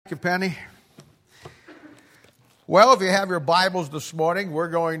you, Penny. Well, if you have your Bibles this morning, we're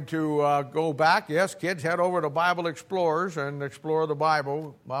going to go back. Yes, kids, head over to Bible Explorers and explore the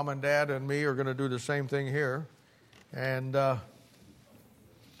Bible. Mom and Dad and me are going to do the same thing here. And, oh,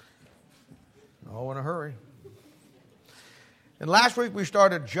 in a hurry. And last week we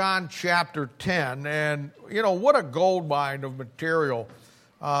started John chapter 10. And, you know, what a gold mine of material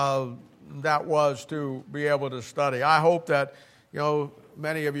that was to be able to study. I hope that, you know,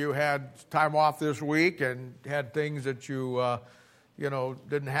 many of you had time off this week and had things that you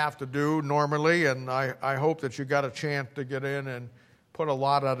didn't have to do normally. And I hope that you got a chance to get in and put a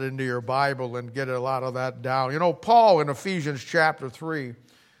lot of it into your Bible and get a lot of that down. You know, Paul in Ephesians chapter 3,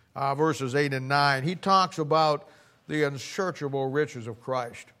 verses 8 and 9, he talks about the unsearchable riches of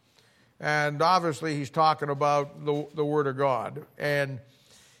Christ. And obviously he's talking about the Word of God. And,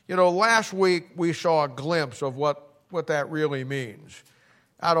 you know, last week we saw a glimpse of what that really means.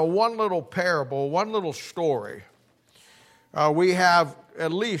 Out of one little parable, one little story, we have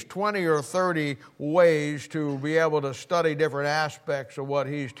at least 20 or 30 ways to be able to study different aspects of what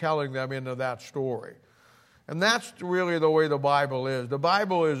he's telling them into that story. And that's really the way the Bible is. The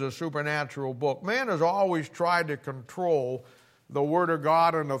Bible is a supernatural book. Man has always tried to control the Word of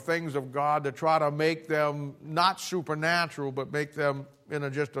God and the things of God to try to make them not supernatural, but make them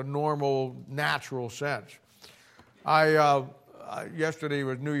in just a normal, natural sense. Yesterday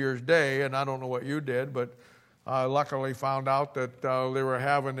was New Year's Day, and I don't know what you did, but I luckily found out that they were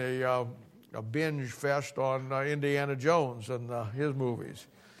having a binge fest on Indiana Jones and his movies.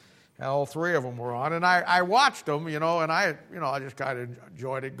 And all three of them were on, and I watched them, and I just kind of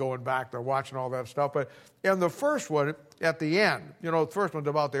enjoyed it going back there, watching all that stuff. But in the first one, at the end, the first one's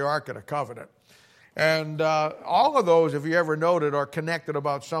about the Ark of the Covenant. And all of those, if you ever noted, are connected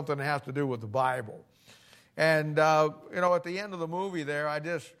about something that has to do with the Bible. And, at the end of the movie there, I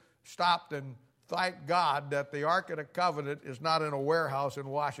just stopped and thanked God that the Ark of the Covenant is not in a warehouse in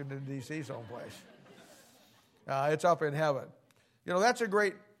Washington, D.C. someplace. It's up in heaven. That's a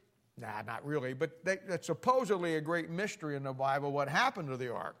great, not really, but that's supposedly a great mystery in the Bible, what happened to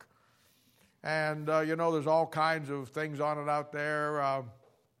the Ark. And, there's all kinds of things on it out there.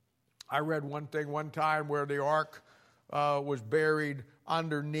 I read one thing one time where the Ark was buried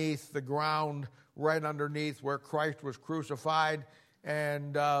underneath the ground, right underneath where Christ was crucified,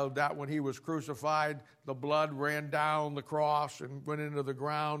 and that when he was crucified, the blood ran down the cross and went into the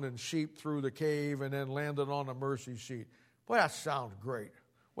ground and seeped through the cave and then landed on the mercy seat. Boy, that sounds great.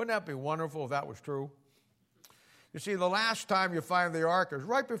 Wouldn't that be wonderful if that was true? You see, the last time you find the Ark is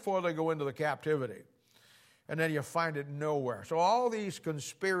right before they go into the captivity, and then you find it nowhere. So all these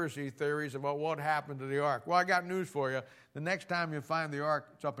conspiracy theories about what happened to the Ark. Well, I got news for you. The next time you find the Ark,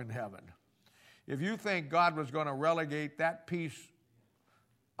 it's up in heaven. If you think God was going to relegate that piece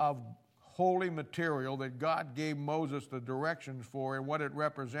of holy material that God gave Moses the directions for and what it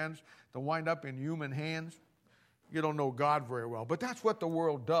represents to wind up in human hands, you don't know God very well. But that's what the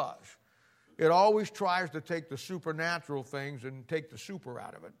world does. It always tries to take the supernatural things and take the super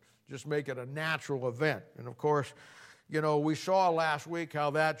out of it, just make it a natural event. And of course, we saw last week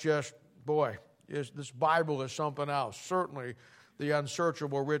how that just, this Bible is something else. Certainly the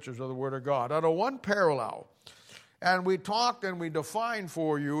unsearchable riches of the Word of God. Out of one parallel, and we talked and we defined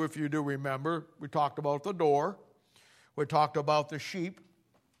for you, if you do remember, we talked about the door, we talked about the sheep,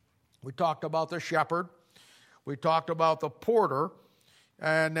 we talked about the shepherd, we talked about the porter,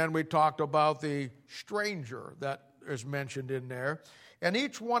 and then we talked about the stranger that is mentioned in there. And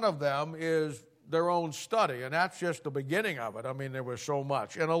each one of them is their own study, and that's just the beginning of it. I mean, there was so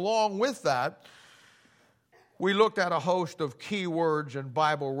much. And along with that, we looked at a host of key words and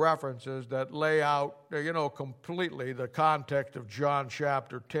Bible references that lay out, completely the context of John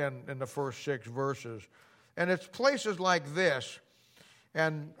chapter 10 in the first 6 verses. And it's places like this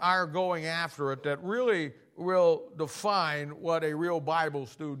and our going after it that really will define what a real Bible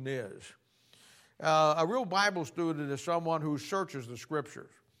student is. A real Bible student is someone who searches the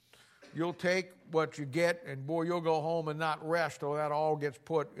Scriptures. You'll take what you get, and boy, you'll go home and not rest till that all gets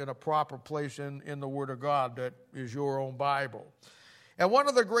put in a proper place in the Word of God that is your own Bible. And one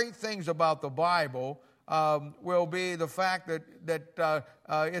of the great things about the Bible will be the fact that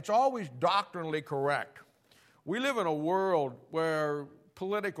it's always doctrinally correct. We live in a world where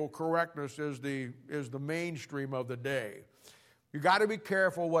political correctness is the mainstream of the day. You got to be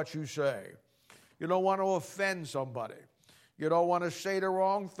careful what you say. You don't want to offend somebody. You don't want to say the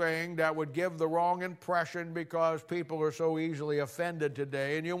wrong thing that would give the wrong impression because people are so easily offended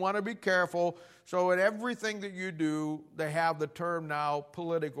today. And you want to be careful so in everything that you do, they have the term now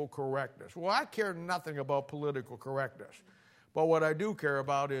political correctness. Well, I care nothing about political correctness. But what I do care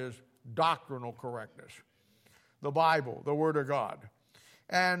about is doctrinal correctness. The Bible, the Word of God.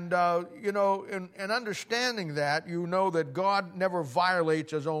 And, in understanding that, you know that God never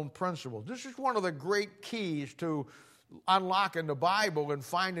violates his own principles. This is one of the great keys to unlocking the Bible and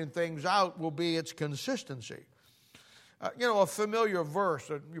finding things out will be its consistency. A familiar verse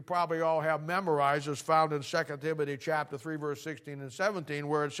that you probably all have memorized is found in 2 Timothy chapter 3, verse 16 and 17,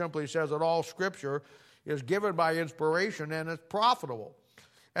 where it simply says that all Scripture is given by inspiration and it's profitable.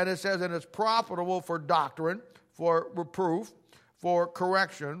 And it says, and it's profitable for doctrine, for reproof, for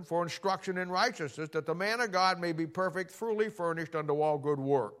correction, for instruction in righteousness, that the man of God may be perfect, truly furnished unto all good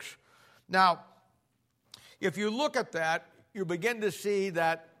works. Now, if you look at that, you begin to see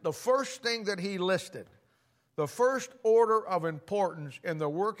that the first thing that he listed, the first order of importance in the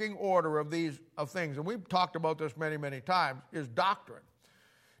working order of these things, and we've talked about this many, many times, is doctrine.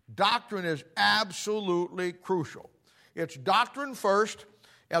 Doctrine is absolutely crucial. It's doctrine first,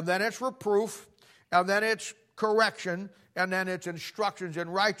 and then it's reproof, and then it's correction, and then it's instructions in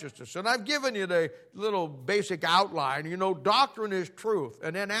righteousness. And I've given you the little basic outline. Doctrine is truth.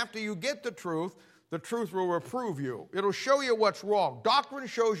 And then after you get the truth will reprove you. It'll show you what's wrong. Doctrine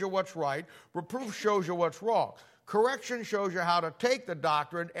shows you what's right. Reproof shows you what's wrong. Correction shows you how to take the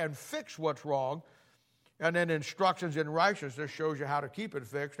doctrine and fix what's wrong. And then instructions in righteousness shows you how to keep it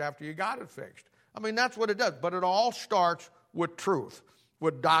fixed after you got it fixed. That's what it does. But it all starts with truth,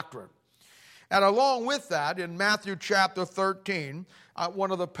 with doctrine. And along with that, in Matthew chapter 13,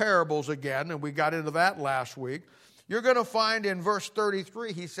 one of the parables again, and we got into that last week, you're going to find in verse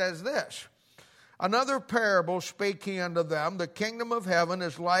 33, he says this, another parable spake he unto them, the kingdom of heaven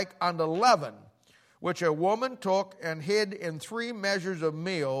is like unto leaven, which a woman took and hid in 3 measures of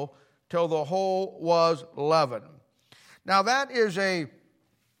meal till the whole was leavened. Now that is a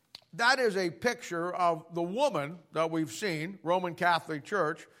picture of the woman that we've seen, Roman Catholic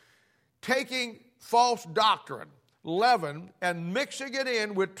Church, taking false doctrine, leaven, and mixing it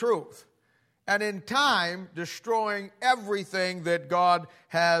in with truth, and in time destroying everything that God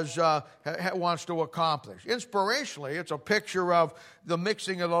wants to accomplish. Inspirationally, it's a picture of the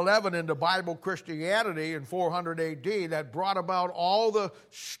mixing of the leaven into Bible Christianity in 400 AD that brought about all the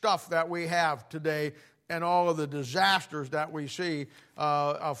stuff that we have today and all of the disasters that we see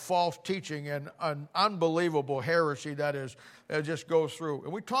of false teaching and an unbelievable heresy that just goes through.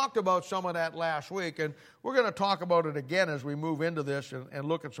 And we talked about some of that last week, and we're going to talk about it again as we move into this and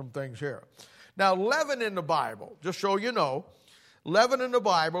look at some things here. Now, leaven in the Bible, just so you know, leaven in the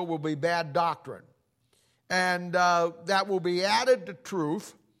Bible will be bad doctrine. And that will be added to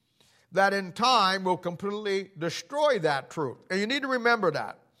truth that in time will completely destroy that truth. And you need to remember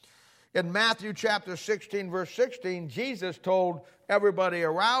that. In Matthew chapter 16, verse 16, Jesus told everybody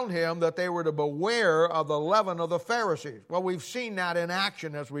around him that they were to beware of the leaven of the Pharisees. Well, we've seen that in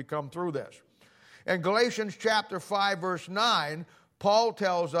action as we come through this. In Galatians chapter 5, verse 9, Paul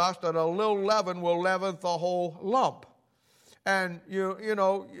tells us that a little leaven will leaven the whole lump. And,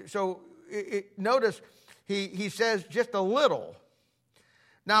 notice he says just a little.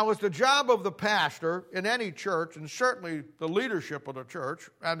 Now, it's the job of the pastor in any church, and certainly the leadership of the church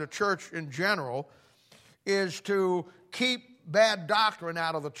and the church in general, is to keep bad doctrine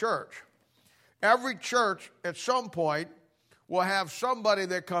out of the church. Every church at some point will have somebody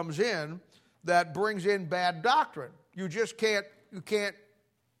that comes in that brings in bad doctrine. You can't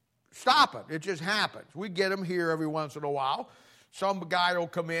stop it. It just happens. We get them here every once in a while. Some guy will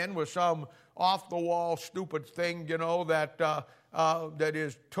come in with some off-the-wall stupid thing, that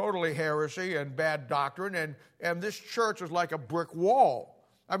is totally heresy and bad doctrine, and this church is like a brick wall.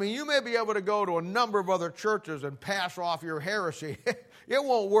 You may be able to go to a number of other churches and pass off your heresy. It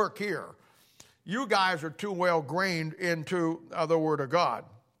won't work here. You guys are too well grained into the Word of God.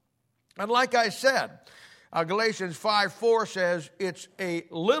 And like I said, Galatians 5:4 says it's a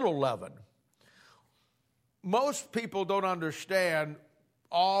little leaven. Most people don't understand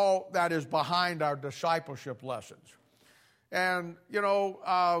all that is behind our discipleship lessons. And,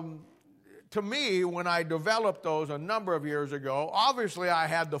 to me, when I developed those a number of years ago, obviously I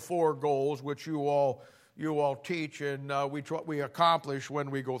had the 4 goals, which you all teach and we accomplish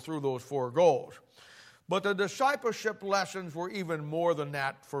when we go through those 4 goals. But the discipleship lessons were even more than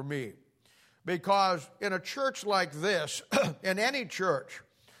that for me. Because in a church like this, in any church,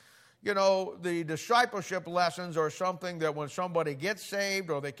 the discipleship lessons are something that when somebody gets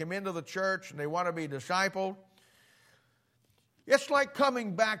saved or they come into the church and they want to be discipled, it's like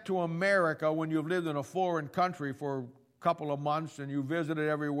coming back to America when you've lived in a foreign country for a couple of months and you visited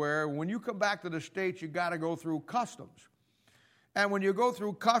everywhere. When you come back to the States, you got to go through customs. And when you go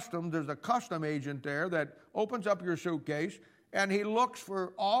through customs, there's a custom agent there that opens up your suitcase and he looks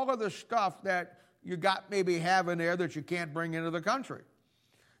for all of the stuff that you got maybe have in there that you can't bring into the country.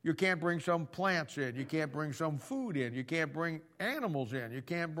 You can't bring some plants in. You can't bring some food in. You can't bring animals in. You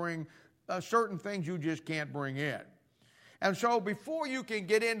can't bring certain things you just can't bring in. And so before you can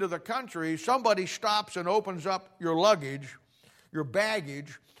get into the country, somebody stops and opens up your luggage, your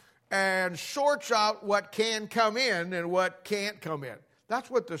baggage, and sorts out what can come in and what can't come in. That's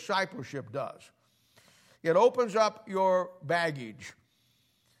what discipleship does. It opens up your baggage,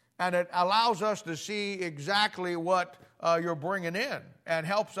 and it allows us to see exactly what you're bringing in and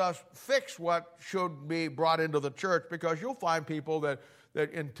helps us fix what should be brought into the church, because you'll find people that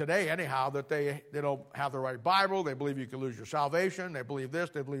in today anyhow, that they don't have the right Bible, they believe you can lose your salvation, they believe this,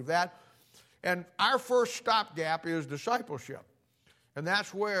 they believe that. And our first stopgap is discipleship. And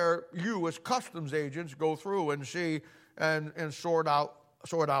that's where you as customs agents go through and see and sort out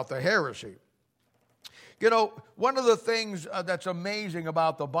the heresy. You know, one of the things that's amazing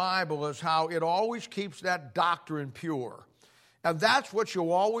about the Bible is how it always keeps that doctrine pure. And that's what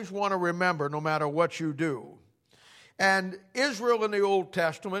you always want to remember no matter what you do. And Israel in the Old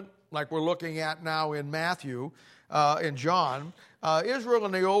Testament, like we're looking at now in Matthew and John, Israel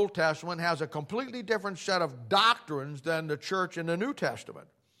in the Old Testament has a completely different set of doctrines than the church in the New Testament.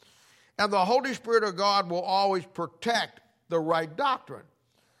 And the Holy Spirit of God will always protect the right doctrine.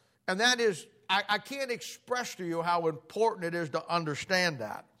 And that is, I can't express to you how important it is to understand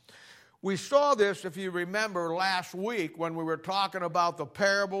that. We saw this, if you remember, last week when we were talking about the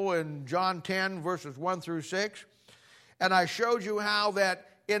parable in John 10, verses 1 through 6. And I showed you how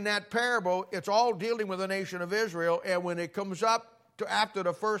that in that parable, it's all dealing with the nation of Israel. And when it comes up to after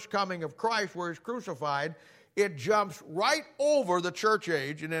the first coming of Christ, where he's crucified, it jumps right over the church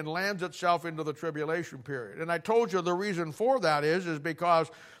age and then lands itself into the tribulation period. And I told you the reason for that is because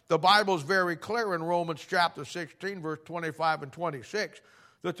the Bible is very clear in Romans chapter 16, verse 25 and 26,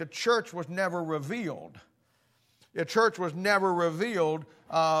 that the church was never revealed. The church was never revealed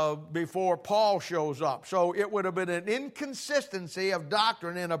before Paul shows up. So it would have been an inconsistency of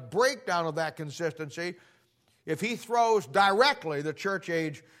doctrine and a breakdown of that consistency if he throws directly the church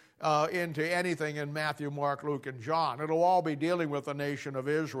age into anything in Matthew, Mark, Luke, and John. It'll all be dealing with the nation of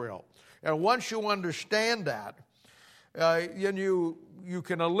Israel. And once you understand that, then you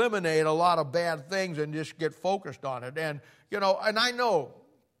can eliminate a lot of bad things and just get focused on it. And, and I know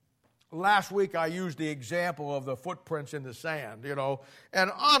last week I used the example of the footprints in the sand,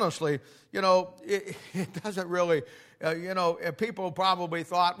 and honestly, it doesn't really, people probably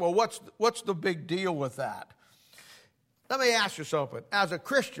thought, well, what's the big deal with that? Let me ask you something. As a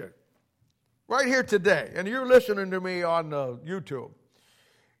Christian, right here today, and you're listening to me on YouTube,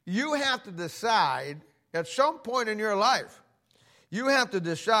 you have to decide at some point in your life, you have to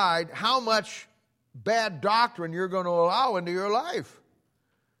decide how much bad doctrine you're going to allow into your life.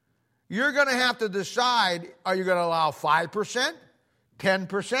 You're going to have to decide, are you going to allow 5%,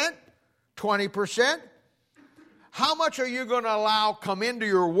 10%, 20%? How much are you going to allow come into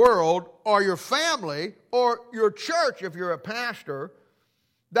your world or your family or your church if you're a pastor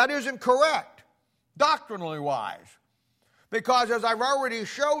that isn't correct, doctrinally wise? Because as I've already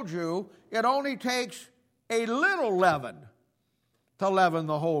showed you, it only takes a little leaven to leaven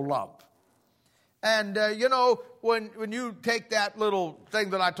the whole lump. And, when you take that little thing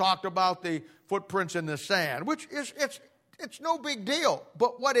that I talked about, the footprints in the sand, which is, it's no big deal.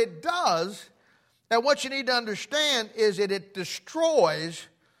 But what it does, and what you need to understand, is that it destroys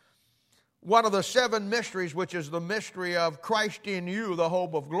one of the 7 mysteries, which is the mystery of Christ in you, the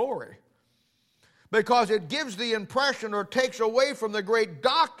hope of glory. Because it gives the impression or takes away from the great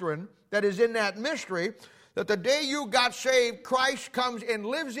doctrine that is in that mystery, that the day you got saved, Christ comes and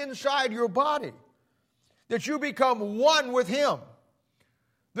lives inside your body. That you become one with Him.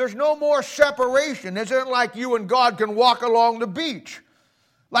 There's no more separation. It isn't like you and God can walk along the beach.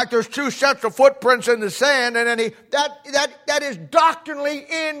 Like there's 2 sets of footprints in the sand, and then that is doctrinally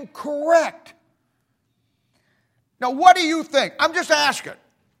incorrect. Now, what do you think? I'm just asking.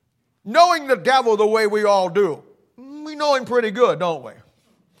 Knowing the devil the way we all do, we know him pretty good, don't we?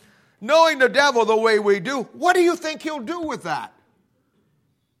 Knowing the devil the way we do, what do you think he'll do with that?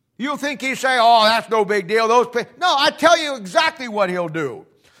 You think he'd say, oh, that's no big deal. No, I tell you exactly what he'll do.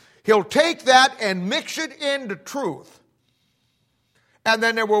 He'll take that and mix it into truth. And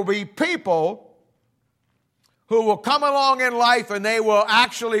then there will be people who will come along in life and they will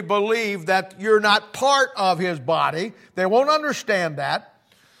actually believe that you're not part of his body. They won't understand that.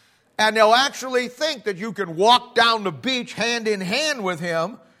 And they'll actually think that you can walk down the beach hand in hand with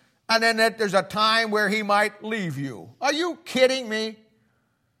him, and then that there's a time where he might leave you. Are you kidding me?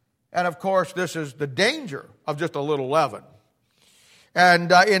 And of course, this is the danger of just a little leaven.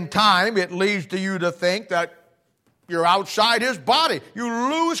 And in time, it leads to you to think that you're outside his body. You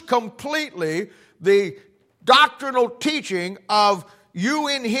lose completely the doctrinal teaching of you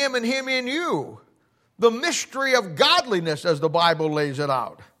in him and him in you. The mystery of godliness, as the Bible lays it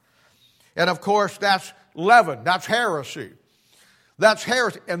out. And of course, that's leaven. That's heresy. That's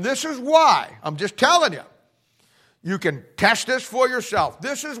heresy. And this is why. I'm just telling you. You can test this for yourself.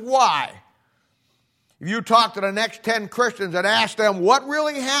 This is why. If you talk to the next 10 Christians and ask them what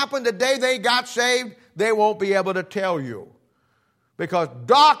really happened the day they got saved, they won't be able to tell you. Because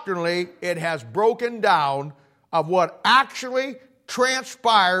doctrinally, it has broken down of what actually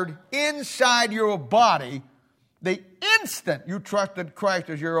transpired inside your body the instant you trusted Christ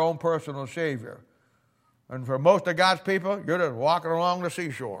as your own personal Savior. And for most of God's people, you're just walking along the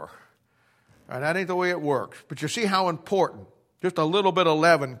seashore. And that ain't the way it works. But you see how important just a little bit of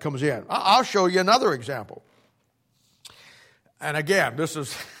leaven comes in. I'll show you another example. And again, this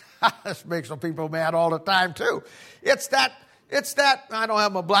makes some people mad all the time too. It's that, I don't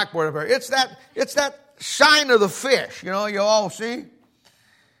have my blackboard up here. It's that sign of the fish, you all see.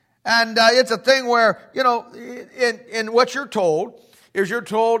 And it's a thing where, in what you're told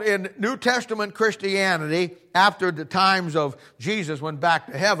in New Testament Christianity, after the times of Jesus went back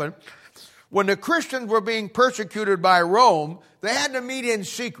to heaven, when the Christians were being persecuted by Rome, they had to meet in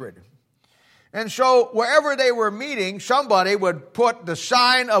secret. And so wherever they were meeting, somebody would put the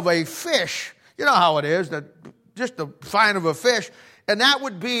sign of a fish. You know how it is, that just the sign of a fish. And that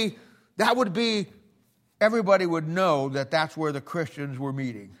would be, everybody would know that that's where the Christians were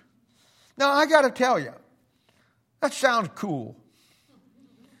meeting. Now, I got to tell you, that sounds cool.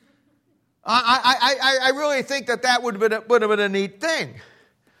 I really think that would have been a neat thing.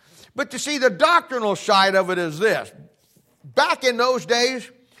 But you see, the doctrinal side of it is this. Back in those days,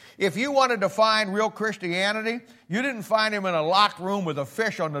 if you wanted to find real Christianity, you didn't find him in a locked room with a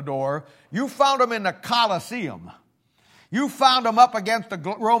fish on the door. You found him in the Colosseum. You found him up against the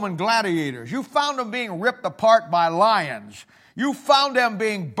Roman gladiators. You found him being ripped apart by lions. You found them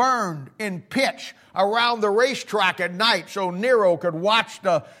being burned in pitch around the racetrack at night so Nero could watch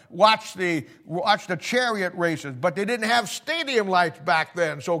the chariot races. But they didn't have stadium lights back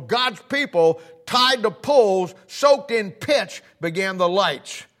then. So God's people, tied to poles, soaked in pitch, began the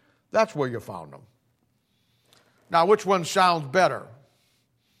lights. That's where you found them. Now, which one sounds better?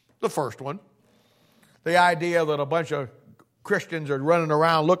 The first one. The idea that a bunch of Christians are running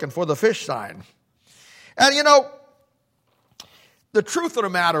around looking for the fish sign. And the truth of the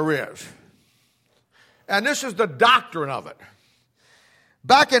matter is, and this is the doctrine of it.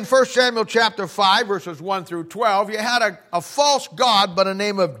 Back in 1 Samuel chapter 5, verses 1 through 12, you had a false god by the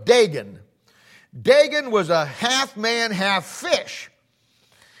name of Dagon. Dagon was a half man, half fish.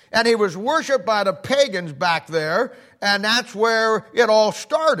 And he was worshipped by the pagans back there, and that's where it all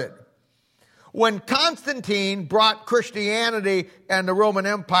started. When Constantine brought Christianity and the Roman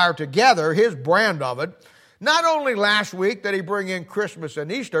Empire together, his brand of it, not only last week did he bring in Christmas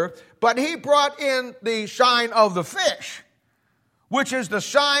and Easter, but he brought in the sign of the fish, which is the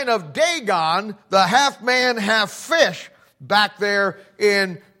sign of Dagon, the half man, half fish, back there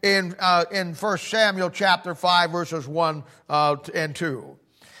in 1 Samuel chapter 5, verses 1 and 2.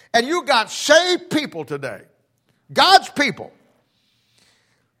 And you got saved people today, God's people,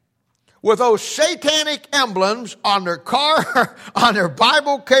 with those satanic emblems on their car, on their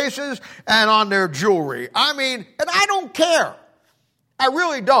Bible cases, and on their jewelry. I mean, and I don't care. I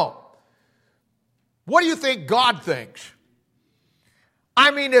really don't. What do you think God thinks? I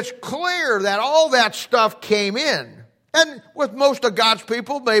mean, it's clear that all that stuff came in. And with most of God's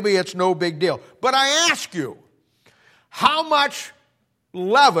people, maybe it's no big deal. But I ask you, how much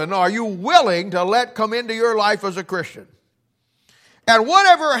leaven are you willing to let come into your life as a Christian? And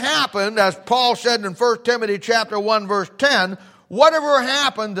whatever happened, as Paul said in 1 Timothy chapter 1, verse 10, whatever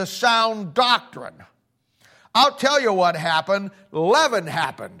happened to sound doctrine? I'll tell you what happened. Leaven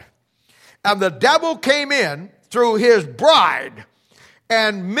happened. And the devil came in through his bride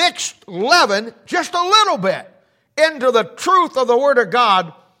and mixed leaven just a little bit into the truth of the Word of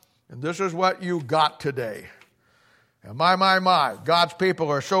God. And this is what you got today. And my, God's people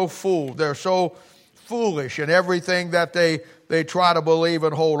are so fooled. They're so foolish in everything that they try to believe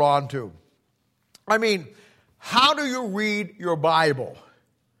and hold on to. I mean, how do you read your Bible?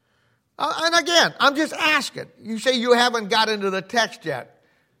 And again, I'm just asking. You say you haven't got into the text yet.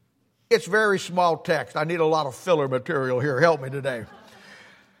 It's very small text. I need a lot of filler material here. Help me today.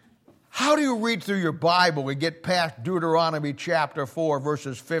 How do you read through your Bible and get past Deuteronomy chapter 4,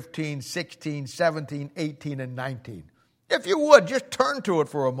 verses 15, 16, 17, 18, and 19? If you would, just turn to it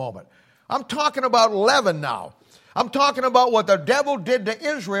for a moment. I'm talking about leaven now. I'm talking about what the devil did to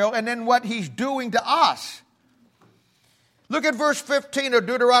Israel and then what he's doing to us. Look at verse 15 of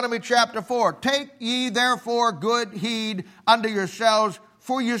Deuteronomy chapter 4. Take ye therefore good heed unto yourselves,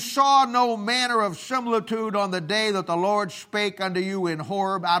 for you saw no manner of similitude on the day that the Lord spake unto you in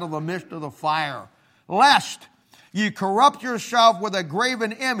Horeb out of the midst of the fire, lest ye corrupt yourself with a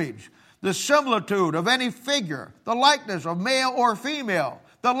graven image, the similitude of any figure, the likeness of male or female,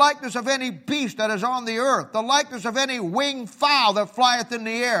 the likeness of any beast that is on the earth, the likeness of any winged fowl that flieth in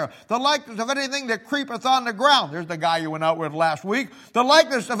the air, the likeness of anything that creepeth on the ground. There's the guy you went out with last week. The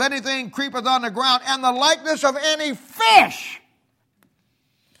likeness of anything creepeth on the ground, and the likeness of any fish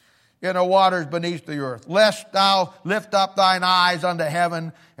in the waters beneath the earth, lest thou lift up thine eyes unto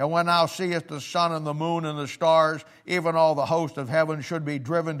heaven, and when thou seest the sun and the moon and the stars, even all the host of heaven should be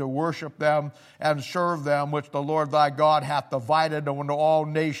driven to worship them and serve them, which the Lord thy God hath divided unto all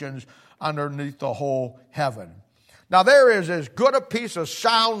nations underneath the whole heaven. Now there is as good a piece of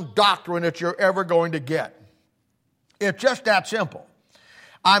sound doctrine that you're ever going to get. It's just that simple.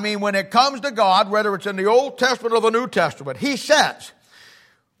 I mean, when it comes to God, whether it's in the Old Testament or the New Testament, he says,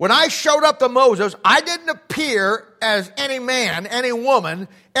 when I showed up to Moses, I didn't appear as any man, any woman,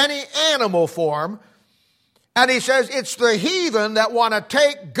 any animal form. And he says it's the heathen that want to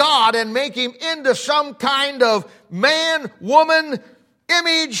take God and make him into some kind of man, woman,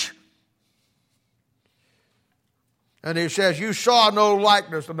 image. And he says, you saw no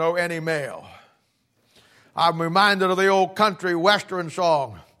likeness to no any male. I'm reminded of the old country western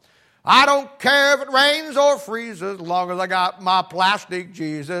song. I don't care if it rains or freezes, as long as I got my plastic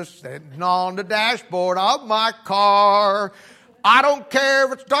Jesus sitting on the dashboard of my car. I don't care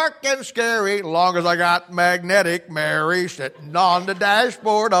if it's dark and scary, as long as I got magnetic Mary sitting on the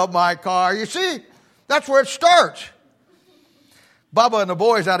dashboard of my car. You see, that's where it starts. Bubba and the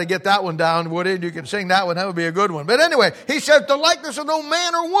boys ought to get that one down, would you? You can sing that one, that would be a good one. But anyway, he says the likeness of no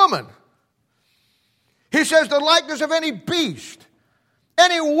man or woman. He says the likeness of any beast.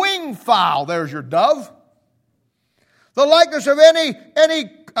 Any winged fowl, there's your dove. The likeness of any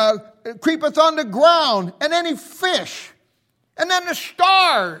creepeth on the ground, and any fish. And then the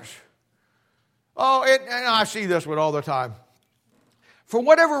stars. Oh, and I see this one all the time. For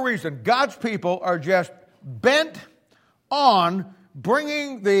whatever reason, God's people are just bent on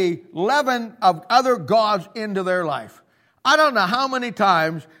bringing the leaven of other gods into their life. I don't know how many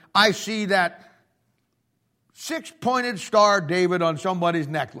times I see that six-pointed star David on somebody's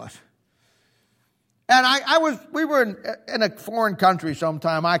necklace. And we were in a foreign country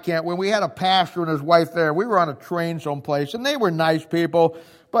sometime, when we had a pastor and his wife there, we were on a train someplace, and they were nice people,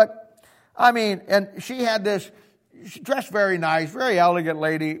 but, and she had she dressed very nice, very elegant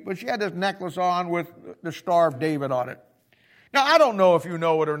lady, but she had this necklace on with the Star of David on it. Now, I don't know if you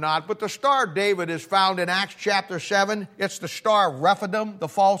know it or not, but the Star of David is found in Acts chapter 7. It's the Star of Rephidim, the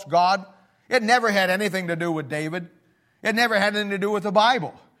false god. It never had anything to do with David. It never had anything to do with the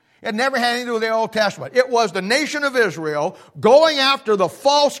Bible. It never had anything to do with the Old Testament. It was the nation of Israel going after the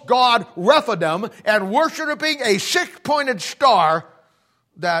false god Rephidim and worshiping a six-pointed star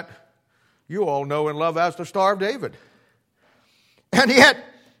that you all know and love as the Star of David. And yet,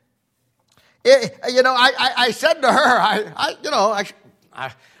 I said to her,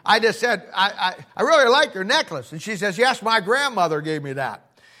 I just said, I really like your necklace. And she says, yes, my grandmother gave me that.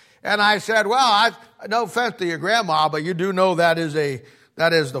 And I said, well, no offense to your grandma, but you do know that is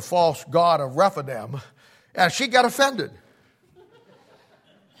the false god of Rephidim. And she got offended.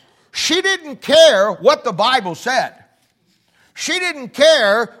 She didn't care what the Bible said. She didn't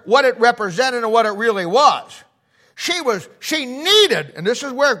care what it represented and what it really was. She needed, and this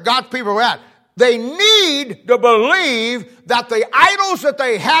is where God's people are at, they need to believe that the idols that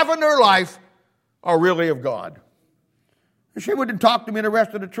they have in their life are really of God. She wouldn't talk to me the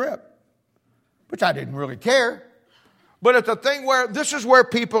rest of the trip, which I didn't really care. But it's a thing where this is where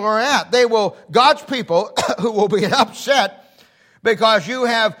people are at. God's people who will be upset because you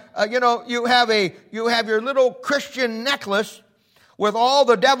have your little Christian necklace with all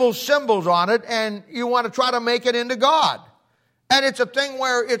the devil's symbols on it, and you want to try to make it into God. And it's a thing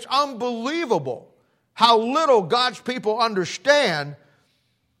where it's unbelievable how little God's people understand.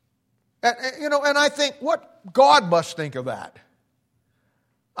 And I think, what God must think of that.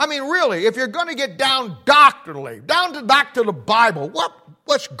 Really, if you're going to get down doctrinally, back to the Bible,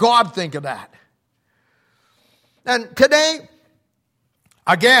 what's God think of that? And today,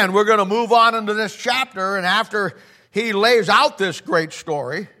 again, we're going to move on into this chapter, and after he lays out this great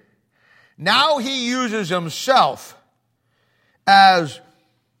story, now he uses himself as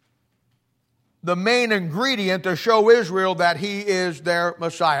the main ingredient to show Israel that he is their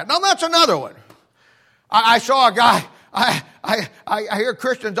Messiah. Now that's another one. I saw a guy, I hear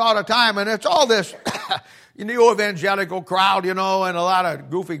Christians all the time, and it's all this new evangelical crowd, and a lot of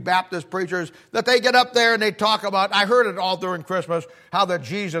goofy Baptist preachers, that they get up there and they talk about, I heard it all during Christmas, how that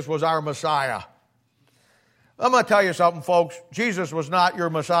Jesus was our Messiah. I'm going to tell you something, folks. Jesus was not your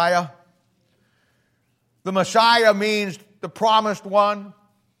Messiah. The Messiah means the promised one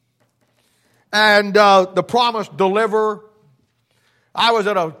and the promised deliverer. I was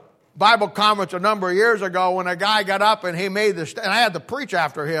at a Bible conference a number of years ago when a guy got up and he made this, and I had to preach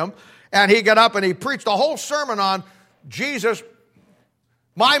after him, and he got up and he preached a whole sermon on Jesus,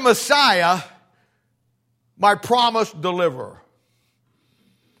 my Messiah, my promised deliverer.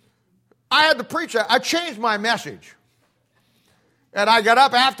 I had to preach that. I changed my message. And I got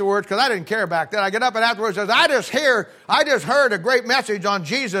up afterwards, because I didn't care back then. I got up and afterwards says, I just heard a great message on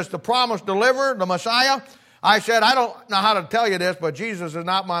Jesus, the promised deliverer, the Messiah. I said, I don't know how to tell you this, but Jesus is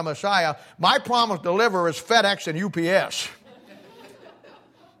not my Messiah. My promised deliverer is FedEx and UPS.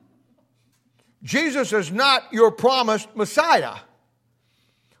 Jesus is not your promised Messiah.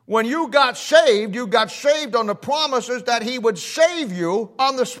 When you got saved on the promises that he would save you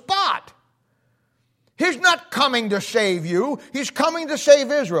on the spot. He's not coming to save you. He's coming to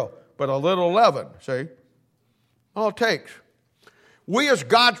save Israel. But a little leaven, see? All it takes. We as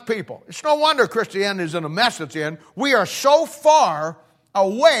God's people, it's no wonder Christianity is in the mess it's in. We are so far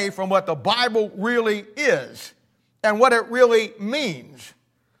away from what the Bible really is and what it really means.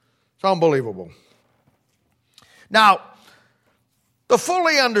 It's unbelievable. Now, to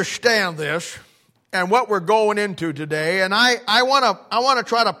fully understand this and what we're going into today, and I want to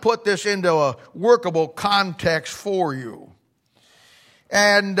try to put this into a workable context for you.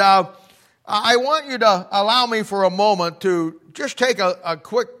 And I want you to allow me for a moment to just take a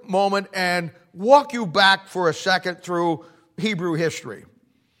quick moment and walk you back for a second through Hebrew history.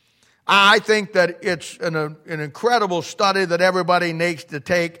 I think that it's an incredible study that everybody needs to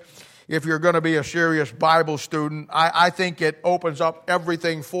take if you're going to be a serious Bible student. I think it opens up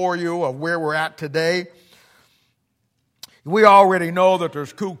everything for you of where we're at today. We already know that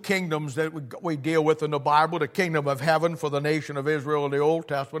there's two kingdoms that we deal with in the Bible, the kingdom of heaven for the nation of Israel in the Old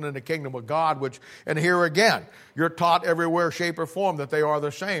Testament and the kingdom of God, and here again, you're taught everywhere, shape, or form that they are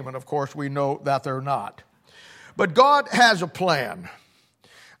the same, and of course we know that they're not. But God has a plan.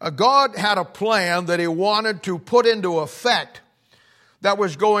 God had a plan that he wanted to put into effect that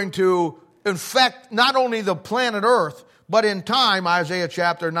was going to infect not only the planet Earth, but in time, Isaiah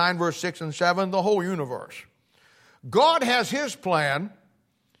chapter 9, verse 6 and 7, the whole universe. God has his plan,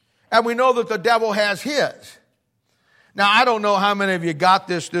 and we know that the devil has his. Now, I don't know how many of you got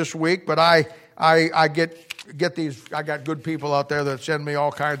this week, but I get these. I got good people out there that send me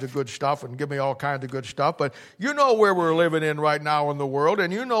all kinds of good stuff and give me all kinds of good stuff. But you know where we're living in right now in the world,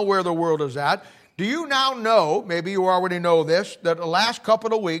 and you know where the world is at. Do you now know, maybe you already know this, that the last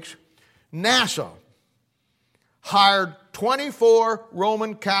couple of weeks, NASA hired 24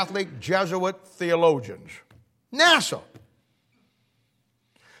 Roman Catholic Jesuit theologians. NASA.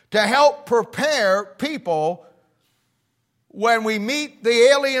 To help prepare people when we meet the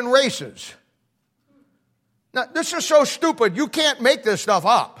alien races. Now, this is so stupid, you can't make this stuff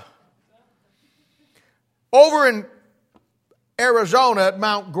up. Over in Arizona at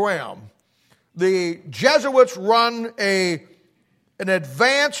Mount Graham, the Jesuits run an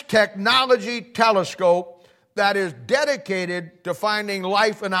advanced technology telescope that is dedicated to finding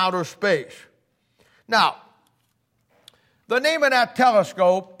life in outer space. Now, the name of that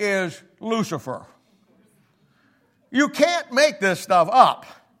telescope is Lucifer. You can't make this stuff up.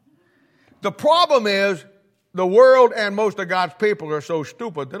 The problem is the world and most of God's people are so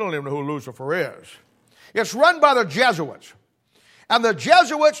stupid they don't even know who Lucifer is. It's run by the Jesuits. And the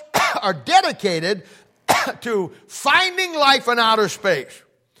Jesuits are dedicated to finding life in outer space.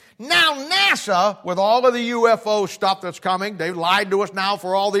 Now NASA, with all of the UFO stuff that's coming, they've lied to us now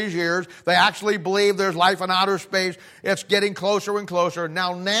for all these years. They actually believe there's life in outer space. It's getting closer and closer.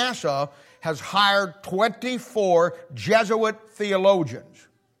 Now NASA has hired 24 Jesuit theologians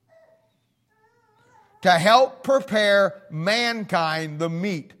to help prepare mankind to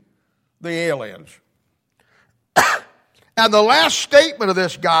meet the aliens. And the last statement of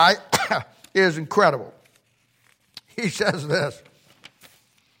this guy is incredible. He says this.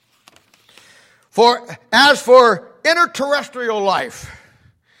 As for interterrestrial life,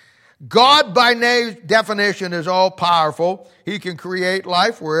 God by definition is all-powerful. He can create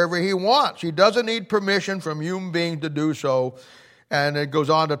life wherever he wants. He doesn't need permission from human beings to do so. And it goes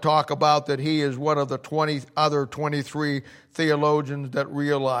on to talk about that he is one of the other 23 theologians that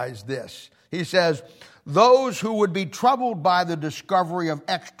realize this. He says, those who would be troubled by the discovery of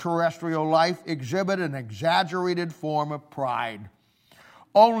extraterrestrial life exhibit an exaggerated form of pride.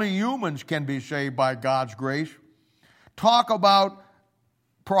 Only humans can be saved by God's grace. Talk about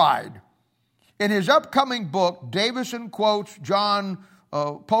pride. In his upcoming book, Davison quotes John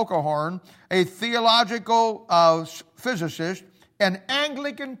Polkinghorne, a theological physicist, an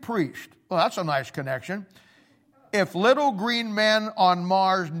Anglican priest. Well, that's a nice connection. If little green men on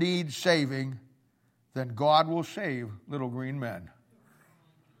Mars need saving, then God will save little green men.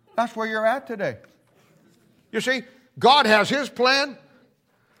 That's where you're at today. You see, God has his plan.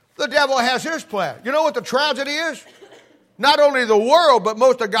 The devil has his plan. You know what the tragedy is? Not only the world, but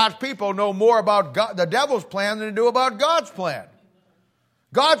most of God's people know more about the devil's plan than they do about God's plan.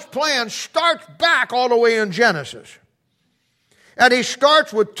 God's plan starts back all the way in Genesis. And he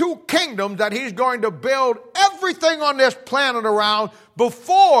starts with two kingdoms that he's going to build everything on this planet around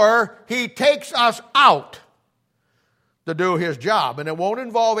before he takes us out to do his job. And it won't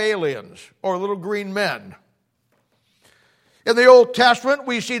involve aliens or little green men. In the Old Testament,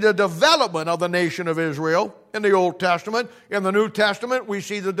 we see the development of the nation of Israel. In the Old Testament. In the New Testament, we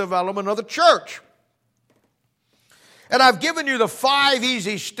see the development of the church. And I've given you the 5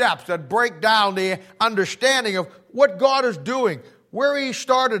 easy steps that break down the understanding of what God is doing, where he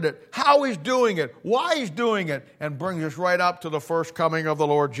started it, how he's doing it, why he's doing it, and brings us right up to the first coming of the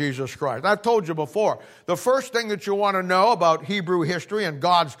Lord Jesus Christ. I've told you before, the first thing that you want to know about Hebrew history and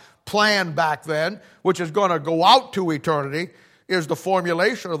God's plan back then, which is going to go out to eternity, is the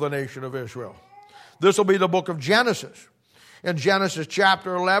formulation of the nation of Israel. This will be the book of Genesis. In Genesis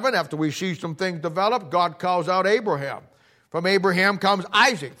chapter 11, after we see some things develop, God calls out Abraham. From Abraham comes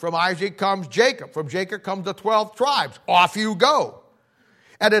Isaac. From Isaac comes Jacob. From Jacob comes the 12 tribes. Off you go.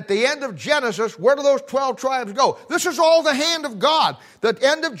 And at the end of Genesis, where do those 12 tribes go? This is all the hand of God. The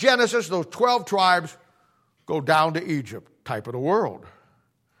end of Genesis, those 12 tribes go down to Egypt, type of the world.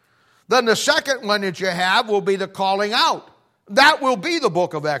 Then the second one that you have will be the calling out. That will be the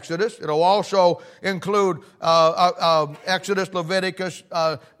book of Exodus. It'll also include Exodus, Leviticus,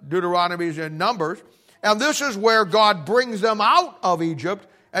 Deuteronomy, and Numbers. And this is where God brings them out of Egypt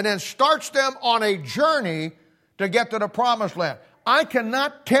and then starts them on a journey to get to the promised land. I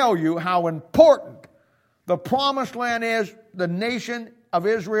cannot tell you how important the promised land is, the nation of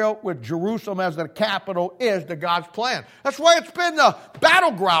Israel with Jerusalem as the capital is to God's plan. That's why it's been the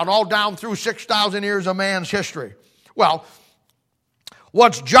battleground all down through 6,000 years of man's history. Well,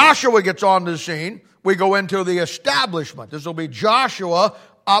 once Joshua gets on the scene, we go into the establishment. This will be Joshua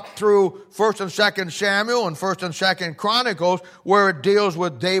up through 1st and 2nd Samuel and 1st and 2nd Chronicles, where it deals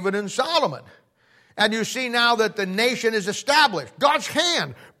with David and Solomon. And you see now that the nation is established. God's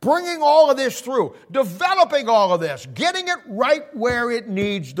hand bringing all of this through, developing all of this, getting it right where it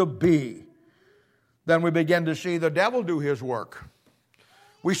needs to be. Then we begin to see the devil do his work.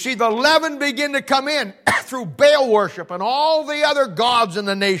 We see the leaven begin to come in through Baal worship and all the other gods in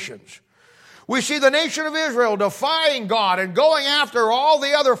the nations. We see the nation of Israel defying God and going after all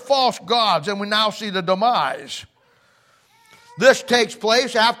the other false gods, and we now see the demise. This takes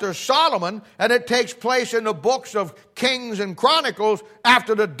place after Solomon, and it takes place in the books of Kings and Chronicles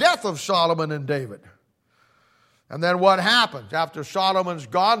after the death of Solomon and David. And then what happens? After Solomon's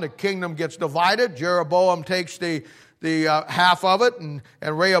gone, the kingdom gets divided. Jeroboam takes the half of it, and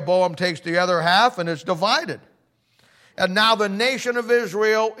Rehoboam takes the other half, and it's divided. And now the nation of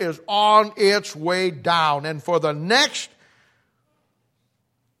Israel is on its way down. And for the next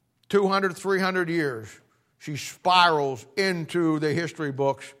 200, 300 years, she spirals into the history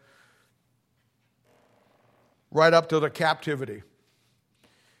books right up to the captivity.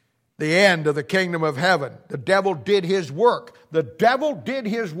 The end of the kingdom of heaven. The devil did his work. The devil did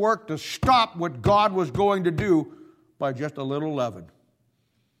his work to stop what God was going to do by just a little leaven.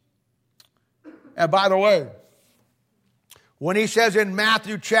 And by the way, when he says in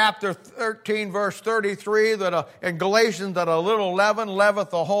Matthew chapter 13, verse 33, that in Galatians, that a little leaven leaveth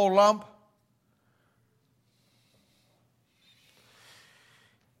the whole lump,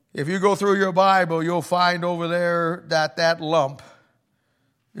 if you go through your Bible, you'll find over there that lump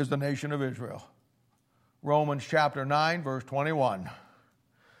is the nation of Israel. Romans chapter 9, verse 21.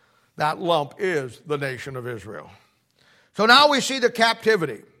 That lump is the nation of Israel. So now we see the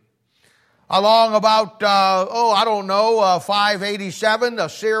captivity. Along about, 587,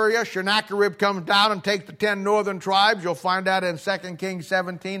 Assyria, Sennacherib comes down and takes the 10 northern tribes. You'll find that in 2 Kings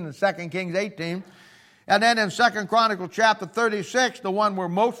 17 and 2 Kings 18. And then in 2 Chronicles chapter 36, the one we're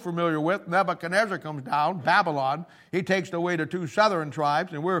most familiar with, Nebuchadnezzar comes down, Babylon. He takes away the two southern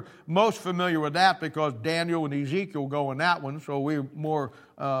tribes, and we're most familiar with that because Daniel and Ezekiel go in that one, so we're more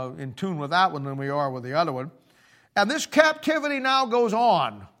in tune with that one than we are with the other one. And this captivity now goes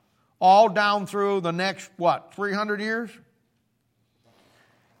on, all down through the next, 300 years?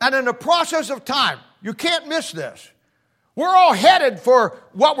 And in the process of time, you can't miss this. We're all headed for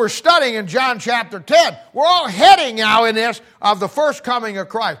what we're studying in John chapter 10. We're all heading now in this of the first coming of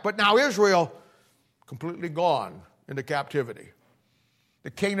Christ. But now Israel, completely gone into captivity. The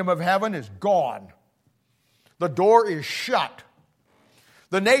kingdom of heaven is gone. The door is shut.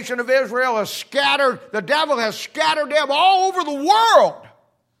 The nation of Israel has scattered, the devil has scattered them all over the world.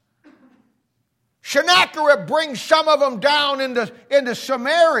 Sennacherib brings some of them down into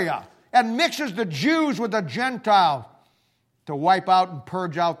Samaria and mixes the Jews with the Gentiles to wipe out and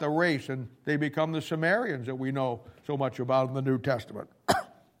purge out the race, and they become the Samaritans that we know so much about in the New Testament.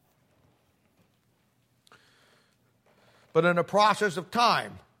 But in the process of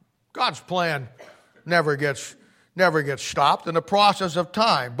time, God's plan never gets stopped. In the process of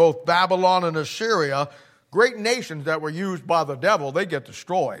time, both Babylon and Assyria, great nations that were used by the devil, they get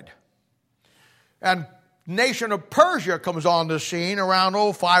destroyed. And nation of Persia comes on the scene around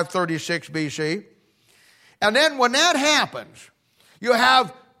 536 BC. And then when that happens, you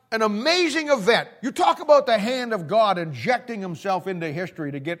have an amazing event. You talk about the hand of God injecting himself into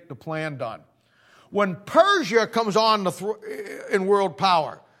history to get the plan done. When Persia comes on in world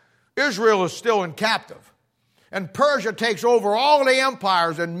power, Israel is still in captive. And Persia takes over all the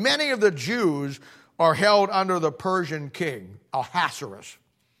empires, and many of the Jews are held under the Persian king, Ahasuerus.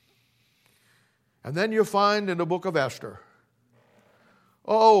 And then you find in the book of Esther,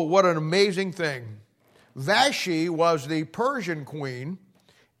 what an amazing thing. Vashti was the Persian queen.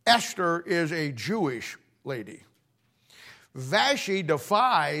 Esther is a Jewish lady. Vashti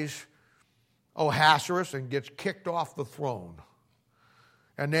defies Ahasuerus and gets kicked off the throne.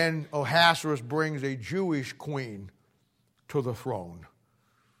 And then Ahasuerus brings a Jewish queen to the throne,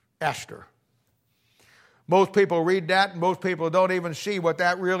 Esther. Most people read that, and most people don't even see what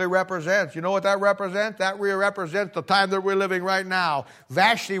that really represents. You know what that represents? That really represents the time that we're living right now.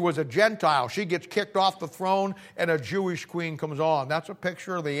 Vashti was a Gentile. She gets kicked off the throne, and a Jewish queen comes on. That's a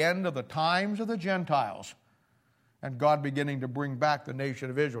picture of the end of the times of the Gentiles, and God beginning to bring back the nation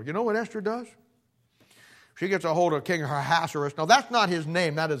of Israel. You know what Esther does? She gets a hold of King Ahasuerus. Now, that's not his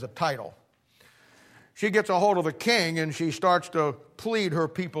name. That is a title. She gets a hold of the king, and she starts to plead her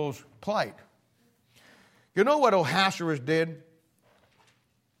people's plight. You know what Ahasuerus did?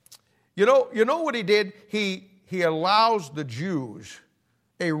 You know what he did? He allows the Jews,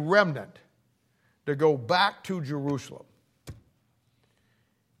 a remnant, to go back to Jerusalem.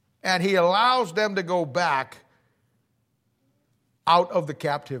 And he allows them to go back out of the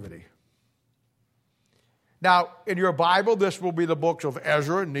captivity. Now, in your Bible, this will be the books of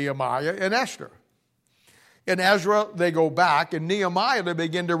Ezra, Nehemiah, and Esther. In Ezra, they go back. In Nehemiah, they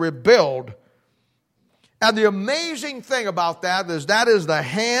begin to rebuild. And the amazing thing about that is the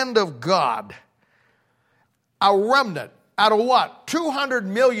hand of God. A remnant out of what? 200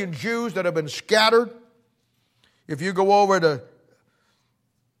 million Jews that have been scattered. If you go over to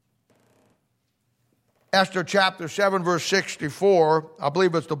Esther chapter 7, verse 64, I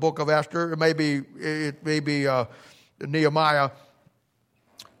believe it's the book of Esther. It may be Nehemiah.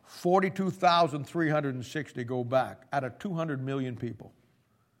 42,360 go back out of 200 million people.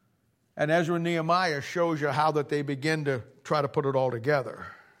 And Ezra and Nehemiah shows you how that they begin to try to put it all together.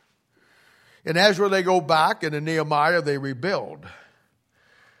 In Ezra, they go back, and in Nehemiah, they rebuild.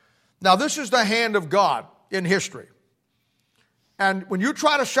 Now, this is the hand of God in history. And when you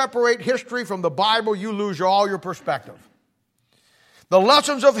try to separate history from the Bible, you lose all your perspective. The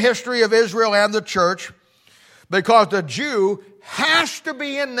lessons of history of Israel and the church, because the Jew has to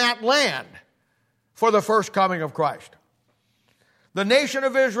be in that land for the first coming of Christ. The nation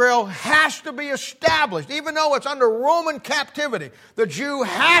of Israel has to be established. Even though it's under Roman captivity, the Jew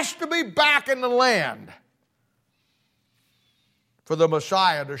has to be back in the land for the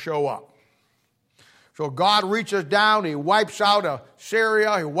Messiah to show up. So God reaches down, he wipes out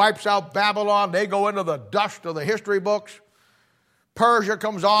Assyria, he wipes out Babylon. They go into the dust of the history books. Persia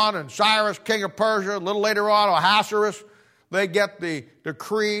comes on, and Cyrus, king of Persia, a little later on, Ahasuerus, they get the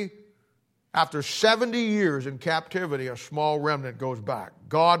decree. After 70 years in captivity, a small remnant goes back.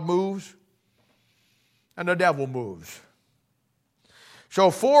 God moves, and the devil moves.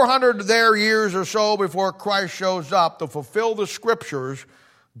 So 400 years or so before Christ shows up to fulfill the scriptures,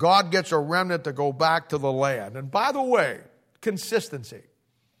 God gets a remnant to go back to the land. And by the way, consistency.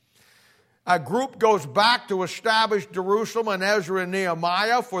 A group goes back to establish Jerusalem and Ezra and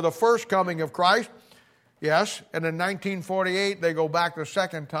Nehemiah for the first coming of Christ. Yes, and in 1948 they go back the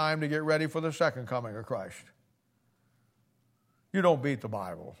second time to get ready for the second coming of Christ. You don't beat the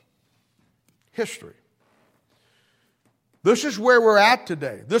Bible. History. This is where we're at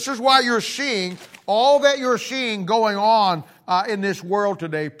today. This is why you're seeing all that you're seeing going on in this world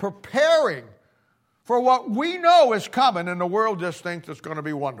today, preparing for what we know is coming, and the world just thinks it's going to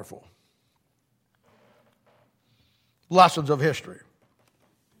be wonderful. Lessons of history.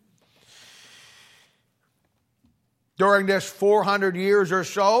 During this 400 years or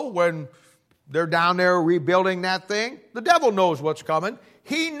so, when they're down there rebuilding that thing, the devil knows what's coming.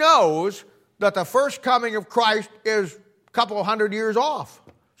 He knows that the first coming of Christ is a couple of hundred years off.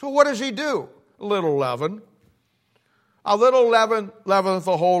 So what does he do? A little leaven. A little leaven leaveneth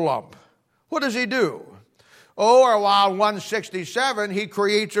the whole lump. What does he do? Oh, around 167, he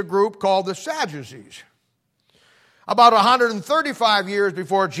creates a group called the Sadducees. About 135 years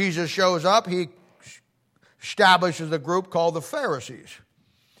before Jesus shows up, he establishes a group called the Pharisees.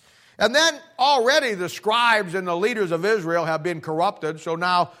 And then already the scribes and the leaders of Israel have been corrupted, so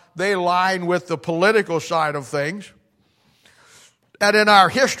now they line with the political side of things. And in our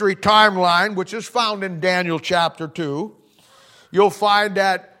history timeline, which is found in Daniel chapter 2, you'll find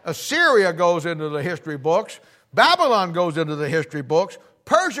that Assyria goes into the history books, Babylon goes into the history books,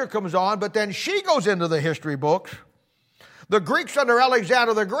 Persia comes on, but then she goes into the history books. The Greeks under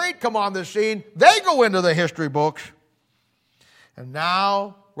Alexander the Great come on the scene, they go into the history books. And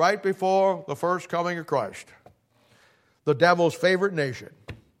now, right before the first coming of Christ, the devil's favorite nation,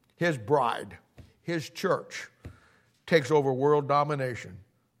 his bride, his church, takes over world domination,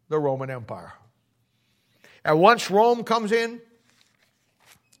 the Roman Empire. And once Rome comes in,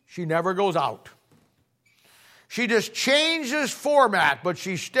 she never goes out. She just changes format, but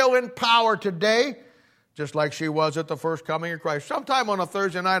she's still in power today, just like she was at the first coming of Christ. Sometime on a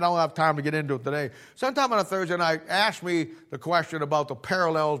Thursday night, I don't have time to get into it today, sometime on a Thursday night, ask me the question about the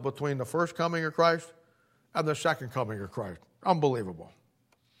parallels between the first coming of Christ and the second coming of Christ. Unbelievable.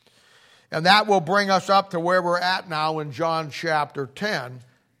 And that will bring us up to where we're at now in John chapter 10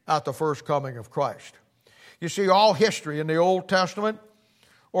 at the first coming of Christ. You see, all history in the Old Testament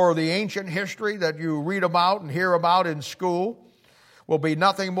or the ancient history that you read about and hear about in school will be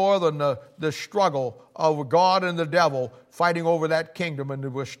nothing more than the struggle of God and the devil fighting over that kingdom and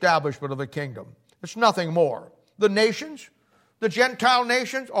the establishment of the kingdom. It's nothing more. The nations, the Gentile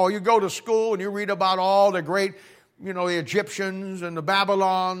nations, you go to school and you read about all the great, the Egyptians and the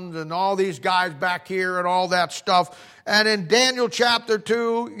Babylons and all these guys back here and all that stuff. And in Daniel chapter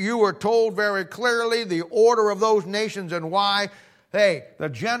 2, you were told very clearly the order of those nations and why. Hey, the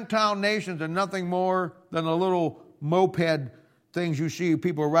Gentile nations are nothing more than the little moped things you see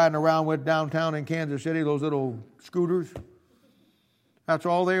people riding around with downtown in Kansas City, those little scooters. That's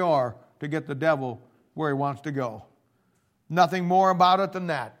all they are to get the devil where he wants to go. Nothing more about it than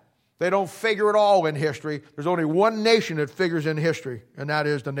that. They don't figure it all in history. There's only one nation that figures in history, and that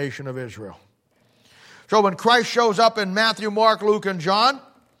is the nation of Israel. So when Christ shows up in Matthew, Mark, Luke, and John,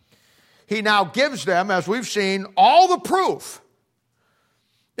 he now gives them, as we've seen, all the proof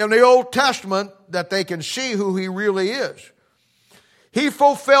in the Old Testament that they can see who he really is. He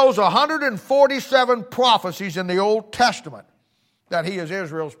fulfills 147 prophecies in the Old Testament that he is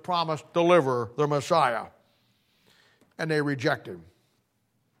Israel's promised deliverer, the Messiah. And they reject him.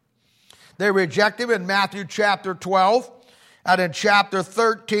 They reject him in Matthew chapter 12. And in chapter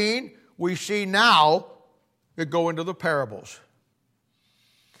 13, we see now it go into the parables.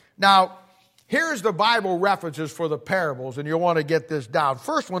 Now, here's the Bible references for the parables, and you'll want to get this down.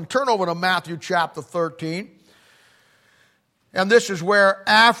 First one, turn over to Matthew chapter 13. And this is where,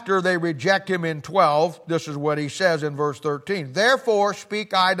 after they reject him in 12, this is what he says in verse 13. Therefore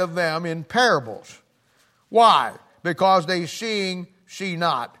speak I to them in parables. Why? Because they seeing see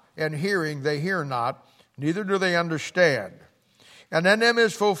not, and hearing they hear not, neither do they understand. And in them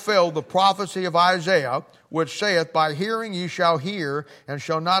is fulfilled the prophecy of Isaiah, which saith, By hearing ye shall hear, and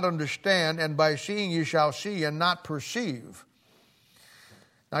shall not understand, and by seeing ye shall see, and not perceive.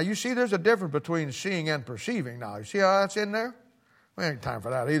 Now you see there's a difference between seeing and perceiving now. You see how that's in there? We ain't time for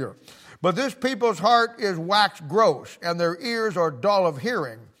that either. But this people's heart is waxed gross, and their ears are dull of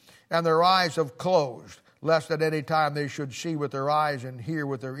hearing, and their eyes have closed, lest at any time they should see with their eyes and hear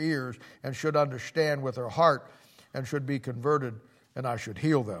with their ears, and should understand with their heart, and should be converted, and I should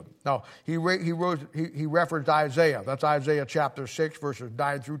heal them. Now, he referenced Isaiah. That's Isaiah chapter 6, verses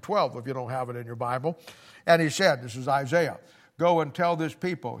 9 through 12, if you don't have it in your Bible. And he said, this is Isaiah, Go and tell this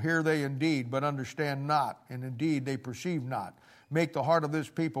people, hear they indeed, but understand not, and indeed they perceive not. make the heart of this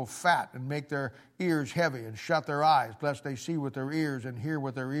people fat and make their ears heavy and shut their eyes, lest they see with their ears and hear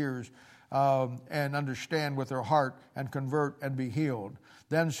with their ears and understand with their heart and convert and be healed.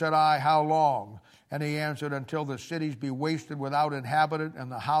 Then said I, how long? And he answered, until the cities be wasted without inhabitant,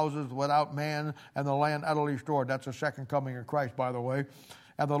 and the houses without man, and the land utterly destroyed. That's the second coming of Christ, by the way.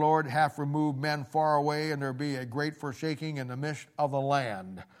 And the Lord hath removed men far away, and there be a great forsaking in the midst of the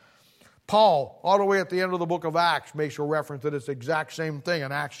land. Paul, all the way at the end of the book of Acts, makes a reference to this exact same thing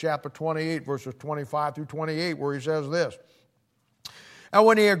in Acts chapter 28, verses 25 through 28, where he says this. And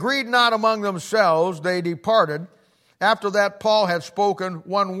when he agreed not among themselves, they departed. After that, Paul had spoken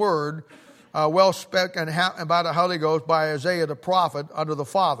one word, well spoken by the Holy Ghost by Isaiah the prophet unto the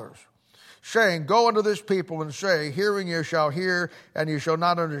fathers, saying, go unto this people and say, hearing you shall hear, and you shall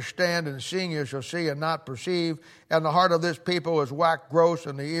not understand, and seeing you shall see and not perceive. And the heart of this people is waxed gross,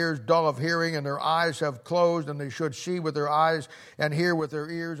 and the ears dull of hearing, and their eyes have closed, and they should see with their eyes, and hear with their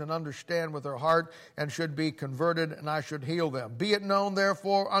ears, and understand with their heart, and should be converted, and I should heal them. Be it known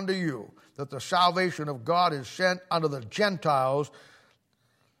therefore unto you, that the salvation of God is sent unto the Gentiles,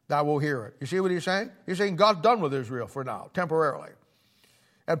 that will hear it. You see what he's saying? He's saying God's done with Israel for now, temporarily.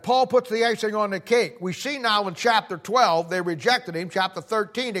 And Paul puts the icing on the cake. We see now in chapter 12, they rejected him. Chapter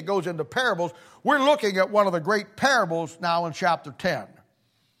 13, it goes into parables. We're looking at one of the great parables now in chapter 10.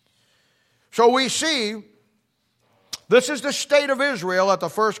 So we see this is the state of Israel at the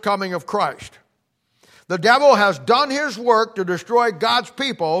first coming of Christ. The devil has done his work to destroy God's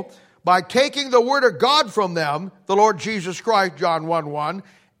people by taking the word of God from them, the Lord Jesus Christ, John 1:1,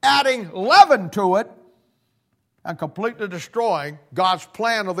 adding leaven to it, and completely destroying God's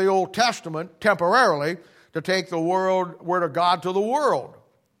plan of the Old Testament temporarily to take the word of God to the world.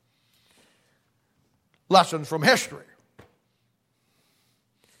 Lessons from history.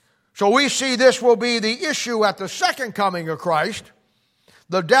 So we see this will be the issue at the second coming of Christ.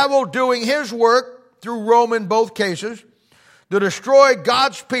 The devil doing his work through Rome in both cases to destroy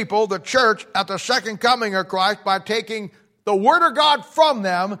God's people, the church, at the second coming of Christ by taking the word of God from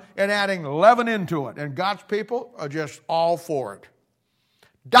them and adding leaven into it. And God's people are just all for it.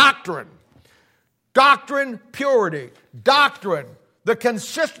 Doctrine. Doctrine, purity. Doctrine, the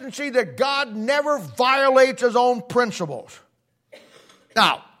consistency that God never violates his own principles.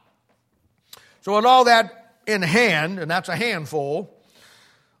 Now, so with all that in hand, and that's a handful,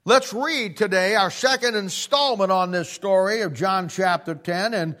 let's read today our second installment on this story of John chapter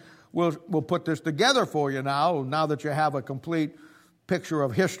 10, and we'll put this together for you now that you have a complete picture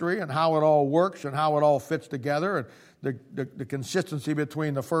of history and how it all works and how it all fits together, and the consistency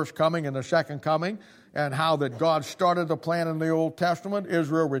between the first coming and the second coming, and how that God started the plan in the Old Testament.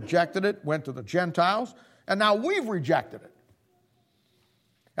 Israel rejected it, went to the Gentiles, and now we've rejected it.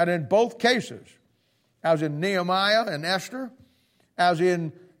 And in both cases, as in Nehemiah and Esther, as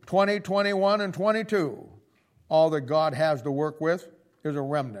in 20, 21, and 22, all that God has to work with is a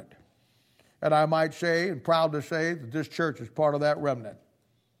remnant. And I might say, and proud to say, that this church is part of that remnant.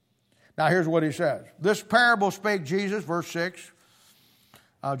 Now here's what he says. This parable spake Jesus, verse 6,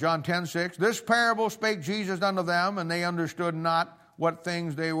 John 10:6. This parable spake Jesus unto them, and they understood not what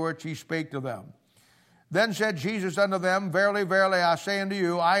things they were which he spake to them. Then said Jesus unto them, Verily, verily, I say unto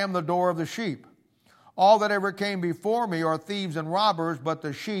you, I am the door of the sheep. All that ever came before me are thieves and robbers, but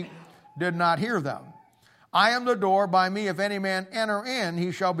the sheep did not hear them. I am the door. By me, if any man enter in,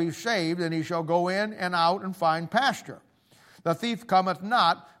 he shall be saved, and he shall go in and out and find pasture. The thief cometh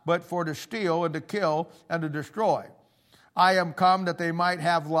not, but for to steal and to kill and to destroy. I am come that they might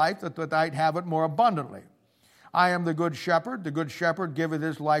have life, that they might have it more abundantly. I am the good shepherd. The good shepherd giveth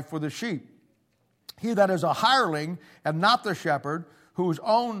his life for the sheep. He that is a hireling and not the shepherd, whose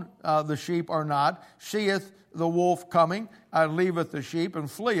own the sheep are not, seeth the wolf coming, and leaveth the sheep,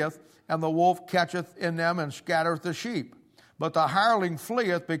 and fleeth, and the wolf catcheth in them, and scattereth the sheep. But the hireling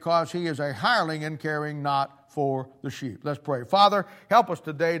fleeth, because he is a hireling, and caring not for the sheep. Let's pray. Father, help us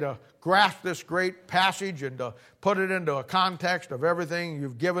today to grasp this great passage and to put it into a context of everything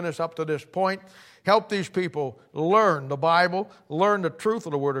you've given us up to this point. Help these people learn the Bible, learn the truth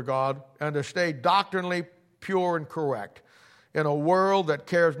of the Word of God, and to stay doctrinally pure and correct in a world that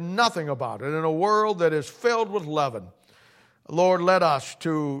cares nothing about it, in a world that is filled with leaven. Lord, let us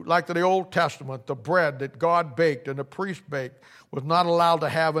to, like the Old Testament, the bread that God baked and the priest baked was not allowed to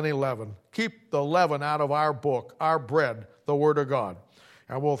have any leaven. Keep the leaven out of our book, our bread, the Word of God.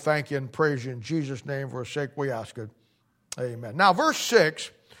 And we'll thank you and praise you in Jesus' name. For his sake we ask it. Amen. Now, verse 6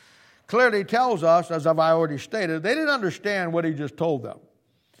 clearly tells us, as I've already stated, they didn't understand what he just told them.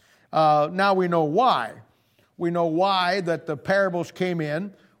 Now we know why. We know why that the parables came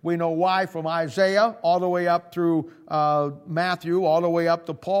in. We know why from Isaiah all the way up through Matthew, all the way up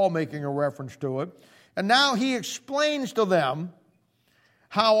to Paul making a reference to it. And now he explains to them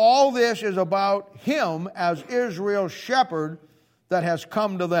how all this is about him as Israel's shepherd that has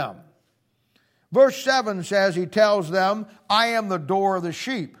come to them. Verse 7 says, he tells them, I am the door of the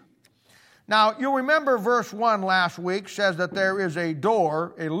sheep. Now, you remember verse 1 last week says that there is a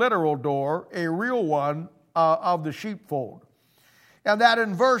door, a literal door, a real one of the sheepfold. And that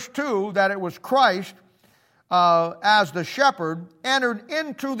in verse 2, that it was Christ as the shepherd entered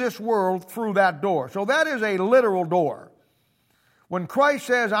into this world through that door. So that is a literal door. When Christ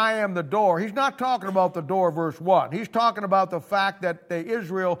says, I am the door, he's not talking about the door, verse 1. He's talking about the fact that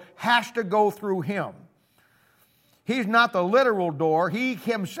Israel has to go through him. He's not the literal door. He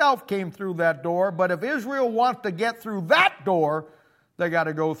himself came through that door. But if Israel wants to get through that door, they got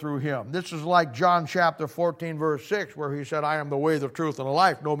to go through him. This is like John chapter 14, verse 6, where he said, I am the way, the truth, and the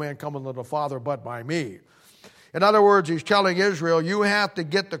life. No man cometh to the Father but by me. In other words, he's telling Israel, you have to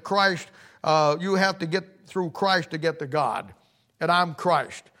get to Christ, you have to get through Christ to get to God. And I'm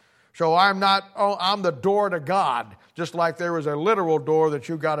Christ. So I'm the door to God, just like there is a literal door that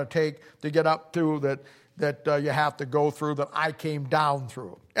you got to take to get up to that you have to go through, that I came down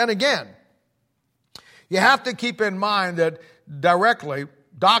through. And again, you have to keep in mind that directly,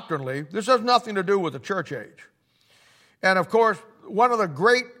 doctrinally, this has nothing to do with the church age. And of course, one of the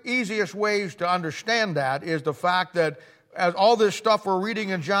great, easiest ways to understand that is the fact that as all this stuff we're reading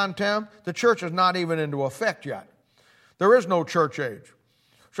in John 10, the church is not even into effect yet. There is no church age.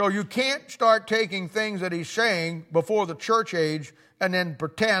 So you can't start taking things that he's saying before the church age and then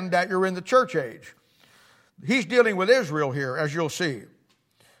pretend that you're in the church age. He's dealing with Israel here, as you'll see.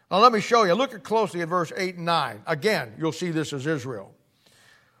 Now let me show you. Look closely at verse 8 and 9. Again, you'll see this as Israel.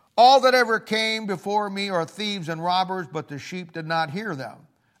 All that ever came before me are thieves and robbers, but the sheep did not hear them.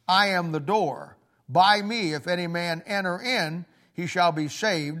 I am the door. By me, if any man enter in, he shall be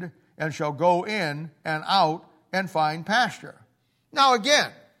saved, and shall go in and out and find pasture. Now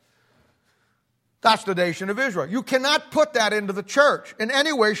again, that's the nation of Israel. You cannot put that into the church in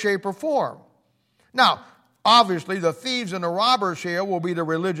any way, shape, or form. Now, obviously, the thieves and the robbers here will be the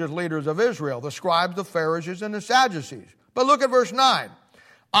religious leaders of Israel, the scribes, the Pharisees, and the Sadducees. But look at verse 9.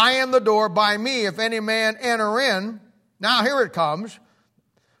 I am the door. By me, if any man enter in. Now here it comes.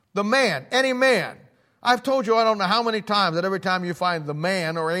 The man, any man. I've told you I don't know how many times that every time you find the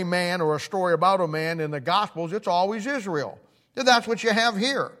man or a story about a man in the Gospels, it's always Israel. And that's what you have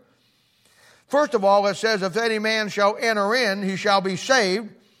here. First of all, it says, if any man shall enter in, he shall be saved.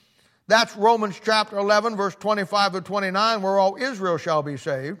 That's Romans chapter 11, verse 25 to 29, where all Israel shall be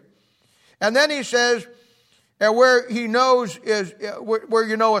saved. And then he says, and where he knows is, where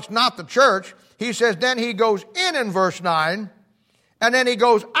you know it's not the church, he says, then he goes in verse 9, and then he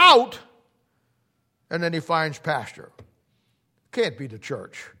goes out, and then he finds pasture. Can't be the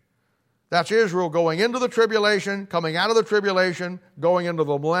church. That's Israel going into the tribulation, coming out of the tribulation, going into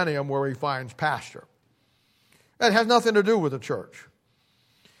the millennium where he finds pasture. That has nothing to do with the church.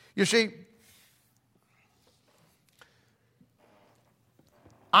 You see,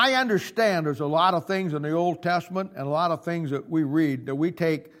 I understand there's a lot of things in the Old Testament and a lot of things that we read that we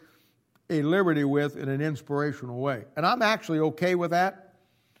take a liberty with in an inspirational way. And I'm actually okay with that.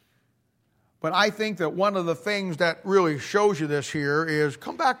 But I think that one of the things that really shows you this here is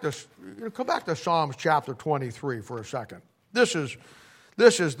come back to Psalms chapter 23 for a second. This is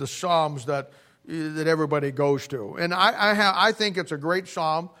the Psalms that everybody goes to, and I think it's a great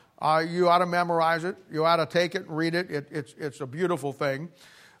psalm. You ought to memorize it. You ought to take it and read it. It's a beautiful thing.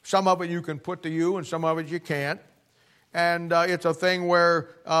 Some of it you can put to you, and some of it you can't. And it's a thing where,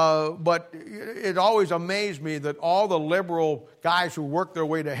 but it always amazed me that all the liberal guys who work their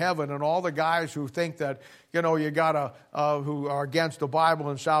way to heaven and all the guys who think that, you gotta, who are against the Bible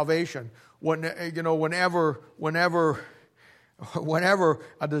and salvation, whenever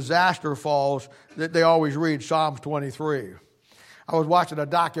a disaster falls, they always read Psalms 23. I was watching a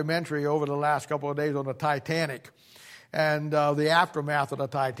documentary over the last couple of days on the Titanic, and the aftermath of the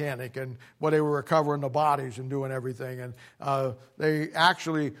Titanic and when they were recovering the bodies and doing everything. And they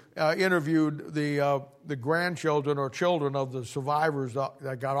actually interviewed the grandchildren or children of the survivors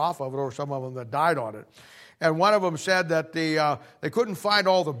that got off of it, or some of them that died on it. And one of them said that they couldn't find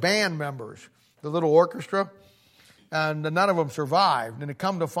all the band members, the little orchestra, and none of them survived. And it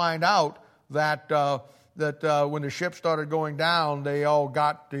come to find out that when the ship started going down, they all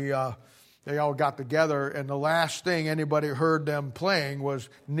got together, and the last thing anybody heard them playing was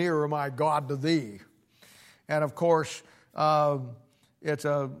 "Nearer, My God, to Thee." And of course, that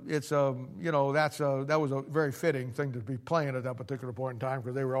was a very fitting thing to be playing at that particular point in time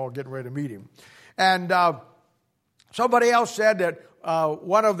because they were all getting ready to meet him. And somebody else said that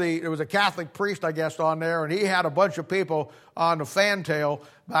there was a Catholic priest, I guess, on there, and he had a bunch of people on the fantail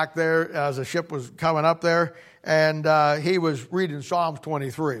back there as the ship was coming up there, and he was reading Psalms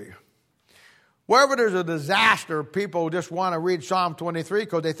 23. Wherever there's a disaster, people just want to read Psalm 23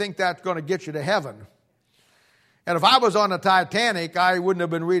 because they think that's going to get you to heaven. And if I was on the Titanic, I wouldn't have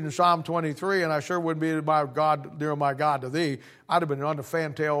been reading Psalm 23, and I sure wouldn't be my God to thee. I'd have been on the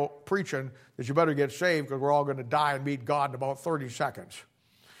fantail preaching that you better get saved because we're all going to die and meet God in about 30 seconds.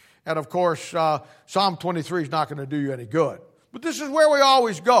 And of course, Psalm 23 is not going to do you any good. But this is where we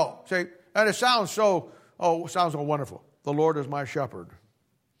always go. See, and it sounds so wonderful. The Lord is my shepherd.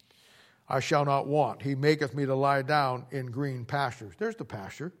 I shall not want. He maketh me to lie down in green pastures. There's the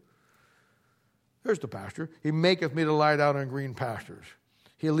pasture. There's the pasture. He maketh me to lie down in green pastures.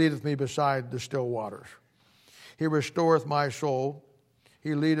 He leadeth me beside the still waters. He restoreth my soul.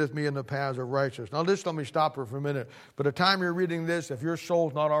 He leadeth me in the paths of righteousness. Now, let me stop here for a minute. By the time you're reading this, if your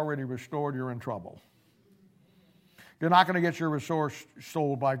soul's not already restored, you're in trouble. You're not going to get your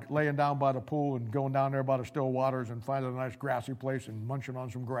soul by laying down by the pool and going down there by the still waters and finding a nice grassy place and munching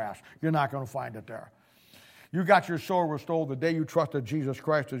on some grass. You're not going to find it there. You got your soul restored the day you trusted Jesus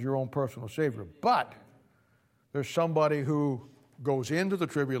Christ as your own personal Savior. But there's somebody who goes into the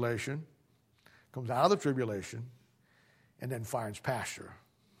tribulation, comes out of the tribulation, and then finds pasture.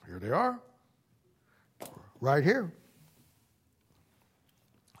 Here they are, right here.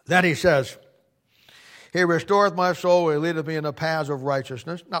 Then he says, He restoreth my soul, He leadeth me in the paths of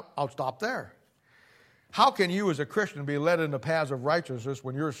righteousness. Now, I'll stop there. How can you as a Christian be led in the paths of righteousness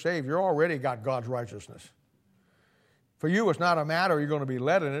when you're saved? You've already got God's righteousness. For you, it's not a matter you're going to be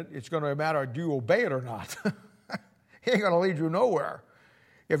led in it. It's going to be a matter do you obey it or not. He ain't going to lead you nowhere.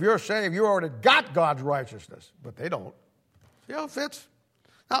 If you're saved, you already got God's righteousness. But they don't. See how it fits?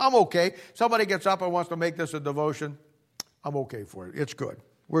 Now, I'm okay. Somebody gets up and wants to make this a devotion. I'm okay for it. It's good.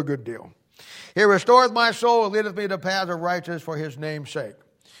 We're a good deal. He restoreth my soul and leadeth me to paths of righteousness for His name's sake.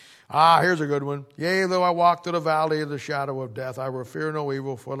 Here's a good one. Yea, though I walk through the valley of the shadow of death, I will fear no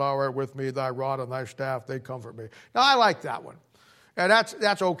evil, for thou art with me, thy rod and thy staff, they comfort me. Now, I like that one. And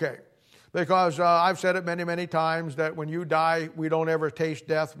that's okay. Because I've said it many, many times that when you die, we don't ever taste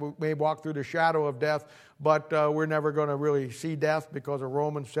death. We may walk through the shadow of death, but we're never going to really see death because of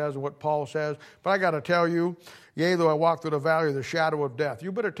Romans says and what Paul says. But I got to tell you, yea, though I walk through the valley of the shadow of death,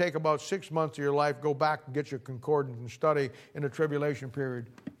 you better take about 6 months of your life, go back and get your concordance and study in the tribulation period.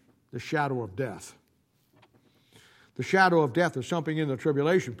 The shadow of death. The shadow of death is something in the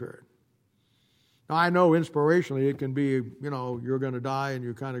tribulation period. Now, I know inspirationally it can be, you're going to die and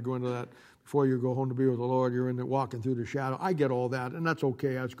you kind of go into that before you go home to be with the Lord. You're walking through the shadow. I get all that, and that's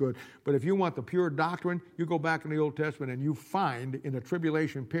okay. That's good. But if you want the pure doctrine, you go back in the Old Testament and you find in the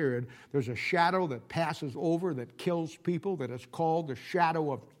tribulation period there's a shadow that passes over that kills people that is called the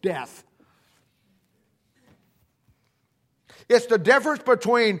shadow of death. It's the difference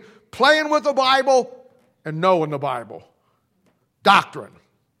between playing with the Bible and knowing the Bible. Doctrine.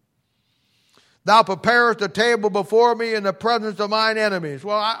 Thou preparest a table before me in the presence of mine enemies.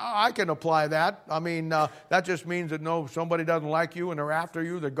 Well, I can apply that. I mean, that just means that somebody doesn't like you and they're after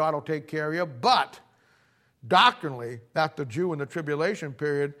you, that God will take care of you. But doctrinally, that's the Jew in the tribulation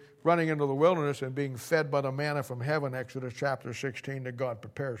period running into the wilderness and being fed by the manna from heaven, Exodus chapter 16, that God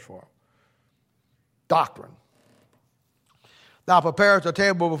prepares for him. Doctrine. Thou preparest a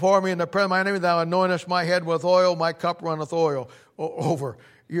table before me in the presence of my enemy. Thou anointest my head with oil. My cup runneth over.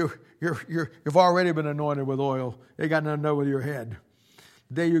 You've already been anointed with oil. It got nothing to do with your head.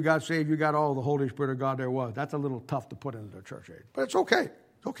 The day you got saved, you got all the Holy Spirit of God there was. That's a little tough to put into the church age. But it's okay.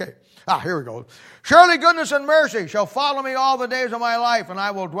 It's okay. Here we go. Surely goodness and mercy shall follow me all the days of my life, and I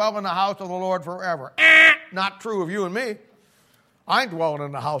will dwell in the house of the Lord forever. Not true of you and me. I ain't dwelling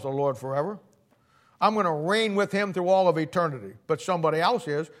in the house of the Lord forever. I'm going to reign with him through all of eternity. But somebody else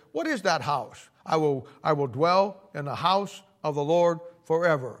is. What is that house? I will dwell in the house of the Lord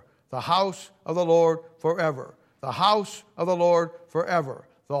forever. The house of the Lord forever. The house of the Lord forever.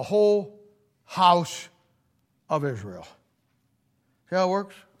 The whole house of Israel. See how it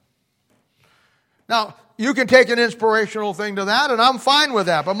works? Now, you can take an inspirational thing to that, and I'm fine with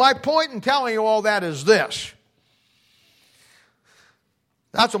that. But my point in telling you all that is this.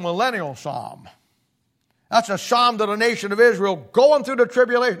 That's a millennial psalm. That's a psalm to the nation of Israel going through the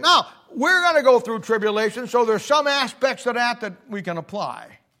tribulation. Now, we're going to go through tribulation, so there's some aspects of that we can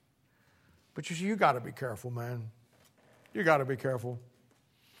apply. But you see, you got to be careful, man. You got to be careful.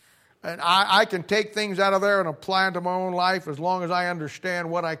 And I can take things out of there and apply them to my own life as long as I understand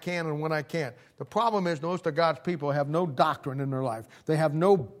what I can and when I can't. The problem is most of God's people have no doctrine in their life. They have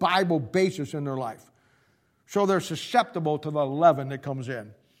no Bible basis in their life. So they're susceptible to the leaven that comes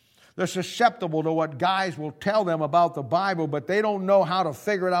in. They're susceptible to what guys will tell them about the Bible, but they don't know how to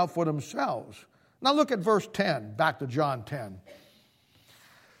figure it out for themselves. Now look at verse 10, back to John 10.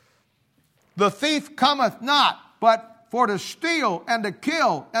 The thief cometh not, but for to steal and to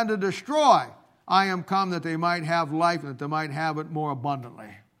kill and to destroy. I am come that they might have life and that they might have it more abundantly.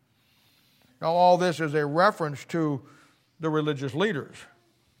 Now all this is a reference to the religious leaders.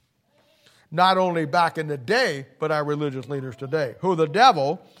 Not only back in the day, but our religious leaders today, who the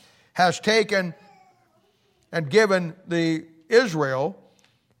devil has taken and given the Israel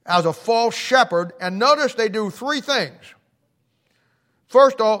as a false shepherd. And notice they do three things.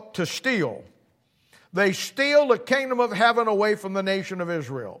 First of all, to steal. They steal the kingdom of heaven away from the nation of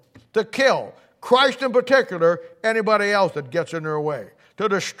Israel. To kill, Christ in particular, anybody else that gets in their way. To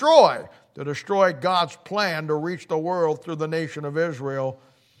destroy God's plan to reach the world through the nation of Israel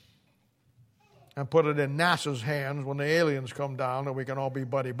and put it in NASA's hands when the aliens come down and we can all be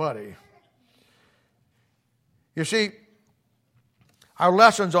buddy-buddy. You see, our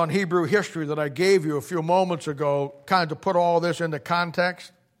lessons on Hebrew history that I gave you a few moments ago kind of put all this into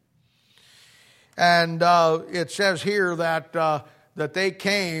context. And it says here that they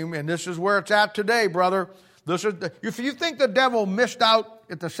came, and this is where it's at today, brother. If you think the devil missed out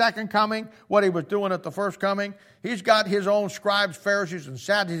at the second coming, what he was doing at the first coming, he's got his own scribes, Pharisees, and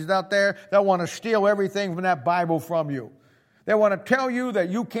Sadducees out there that want to steal everything from that Bible from you. They want to tell you that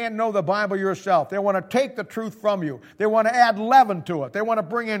you can't know the Bible yourself. They want to take the truth from you. They want to add leaven to it. They want to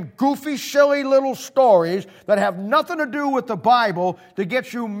bring in goofy, silly little stories that have nothing to do with the Bible to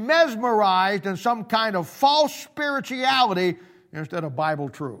get you mesmerized in some kind of false spirituality instead of Bible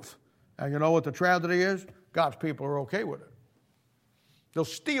truth. And you know what the tragedy is? God's people are okay with it. They'll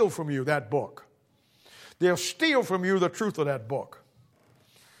steal from you that book. They'll steal from you the truth of that book.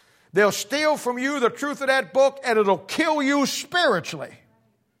 They'll steal from you the truth of that book, and it'll kill you spiritually.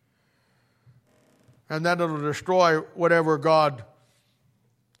 And then it'll destroy whatever God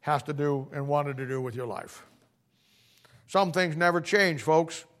has to do and wanted to do with your life. Some things never change,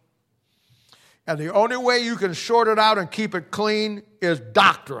 folks. And the only way you can sort it out and keep it clean is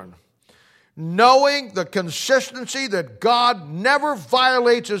doctrine. Knowing the consistency that God never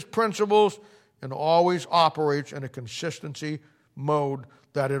violates his principles and always operates in a consistency mode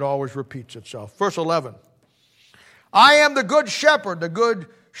that it always repeats itself. Verse 11. I am the good shepherd. The good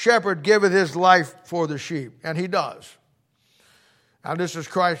shepherd giveth his life for the sheep. And he does. And this is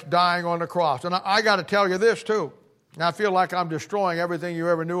Christ dying on the cross. And I got to tell you this too. And I feel like I'm destroying everything you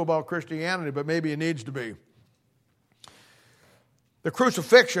ever knew about Christianity, but maybe it needs to be. The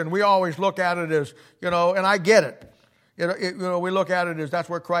crucifixion, we always look at it as, and I get it. We look at it as that's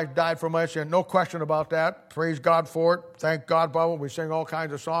where Christ died for us, and no question about that. Praise God for it. Thank God, Bible. We sing all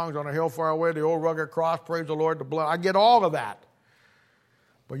kinds of songs on a hill far away, the old rugged cross, praise the Lord, the blood. I get all of that.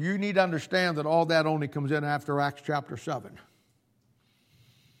 But you need to understand that all that only comes in after Acts chapter 7.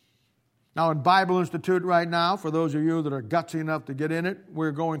 Now, in Bible Institute right now, for those of you that are gutsy enough to get in it,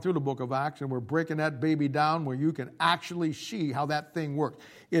 we're going through the book of Acts, and we're breaking that baby down where you can actually see how that thing works.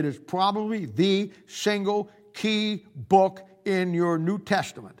 It is probably the single key book in your New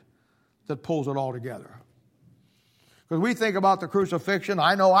Testament that pulls it all together. Because we think about the crucifixion.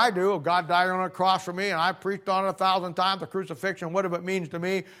 I know I do. God died on a cross for me, and I preached on it 1,000 times, the crucifixion, whatever it means to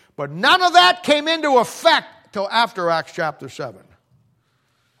me. But none of that came into effect till after Acts chapter 7.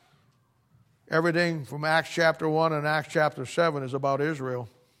 Everything from Acts chapter 1 and Acts chapter 7 is about Israel.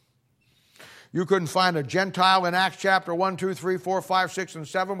 You couldn't find a Gentile in Acts chapter 1, 2, 3, 4, 5, 6, and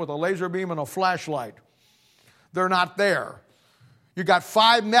 7 with a laser beam and a flashlight. They're not there. You got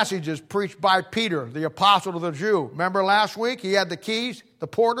 5 messages preached by Peter, the apostle to the Jew. Remember last week? He had the keys, the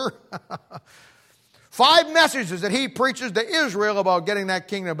porter. 5 messages that he preaches to Israel about getting that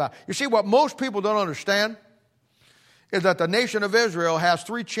kingdom back. You see, what most people don't understand is that the nation of Israel has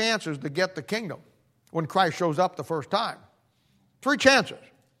 3 chances to get the kingdom when Christ shows up the first time. 3 chances.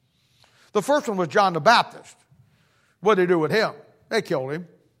 The first one was John the Baptist. What did they do with him? They killed him.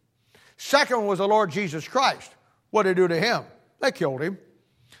 Second one was the Lord Jesus Christ. What did they do to him? They killed him.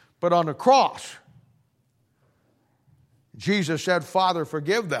 But on the cross, Jesus said, Father,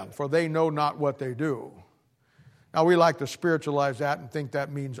 forgive them, for they know not what they do. Now, we like to spiritualize that and think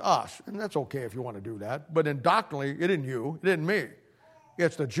that means us. And that's okay if you want to do that. But doctrinally, it isn't you. It isn't me.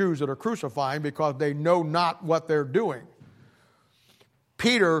 It's the Jews that are crucifying because they know not what they're doing.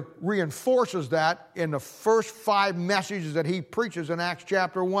 Peter reinforces that in the first 5 messages that he preaches in Acts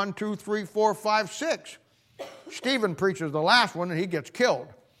chapter 1, 2, 3, 4, 5, 6. Stephen preaches the last one and he gets killed.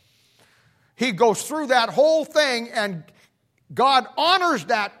 He goes through that whole thing and God honors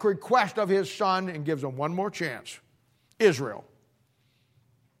that request of his son and gives him one more chance. Israel.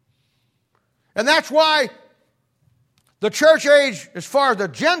 And that's why the church age, as far as the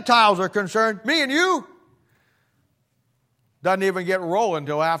Gentiles are concerned, me and you, doesn't even get rolling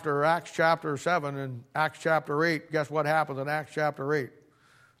until after Acts chapter 7 and Acts chapter 8. Guess what happens in Acts chapter 8?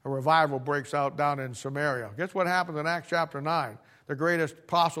 A revival breaks out down in Samaria. Guess what happens in Acts chapter 9? The greatest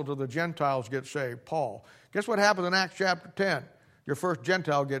apostle to the Gentiles gets saved, Paul. Guess what happens in Acts chapter 10? Your first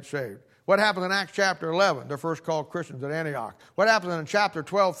Gentile gets saved. What happens in Acts chapter 11? The first called Christians at Antioch. What happens in chapter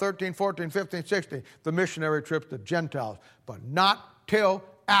 12, 13, 14, 15, 16? The missionary trips to Gentiles. But not till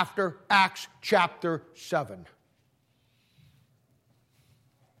after Acts chapter 7.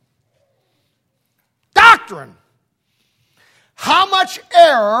 Doctrine. How much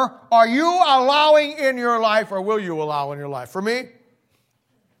error are you allowing in your life, or will you allow in your life? For me,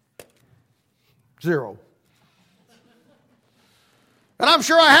 0. And I'm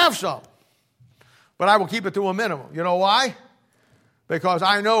sure I have some. But I will keep it to a minimum. You know why? Because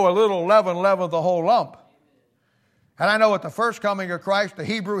I know a little leaven leavens the whole lump. And I know at the first coming of Christ, the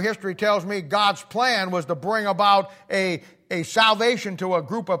Hebrew history tells me God's plan was to bring about a salvation to a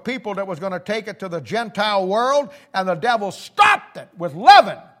group of people that was going to take it to the Gentile world, and the devil stopped it with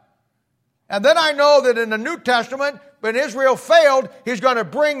leaven. And then I know that in the New Testament, when Israel failed, he's going to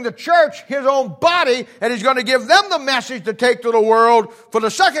bring the church, his own body, and he's going to give them the message to take to the world for the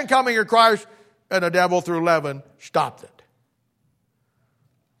second coming of Christ, and the devil through leaven stopped it.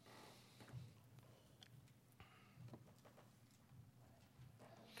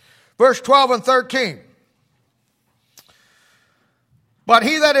 Verse 12 and 13. But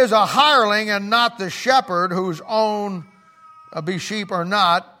he that is a hireling and not the shepherd, whose own be sheep or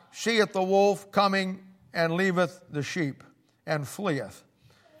not, seeth the wolf coming and leaveth the sheep and fleeth.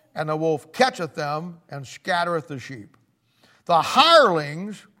 And the wolf catcheth them and scattereth the sheep. The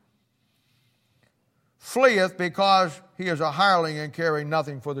hirelings fleeth because he is a hireling and carrying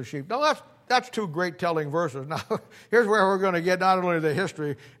nothing for the sheep. Now that's 2 great telling verses. Now here's where we're going to get not only the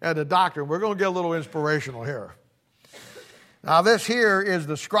history and the doctrine, we're going to get a little inspirational here. Now this here is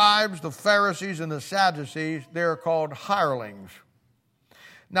the scribes, the Pharisees, and the Sadducees. They're called hirelings.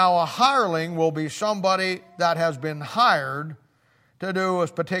 Now a hireling will be somebody that has been hired to do a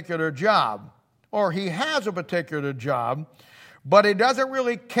particular job. Or he has a particular job, but he doesn't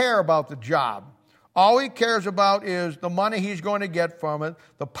really care about the job. All he cares about is the money he's going to get from it,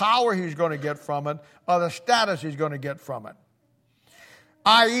 the power he's going to get from it, or the status he's going to get from it.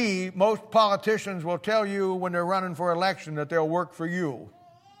 I.e., most politicians will tell you when they're running for election that they'll work for you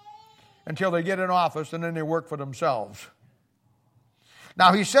until they get in office, and then they work for themselves.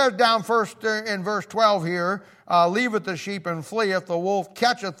 Now he says down first in verse 12 here, leaveth the sheep and fleeth, the wolf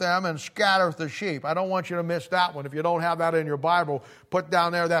catcheth them and scattereth the sheep. I don't want you to miss that one. If you don't have that in your Bible, put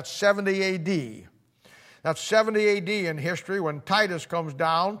down there, that's 70 A.D. That's 70 A.D. in history when Titus comes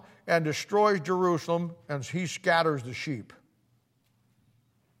down and destroys Jerusalem and he scatters the sheep.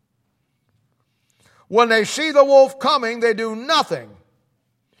 When they see the wolf coming, they do nothing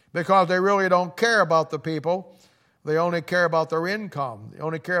because they really don't care about the people. They only care about their income. They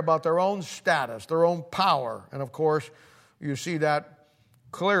only care about their own status, their own power. And of course, you see that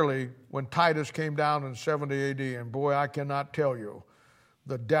clearly when Titus came down in 70 AD. And boy, I cannot tell you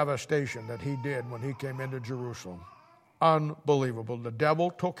the devastation that he did when he came into Jerusalem. Unbelievable. The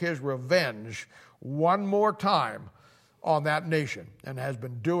devil took his revenge one more time on that nation and has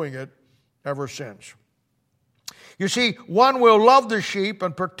been doing it ever since. You see, one will love the sheep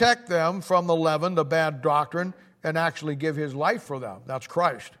and protect them from the leaven, the bad doctrine, and actually give his life for them. That's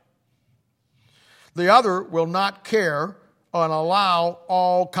Christ. The other will not care and allow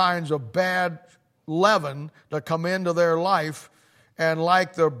all kinds of bad leaven to come into their life. And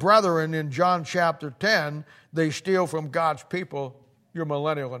like the brethren in John chapter 10, they steal from God's people your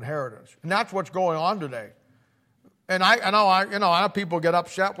millennial inheritance. And that's what's going on today. And I know people get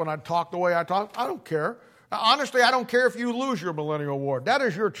upset when I talk the way I talk. I don't care. Honestly, I don't care if you lose your millennial award. That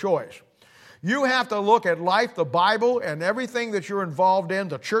is your choice. You have to look at life, the Bible, and everything that you're involved in,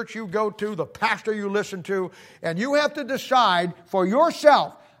 the church you go to, the pastor you listen to, and you have to decide for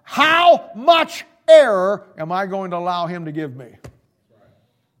yourself, how much error am I going to allow him to give me?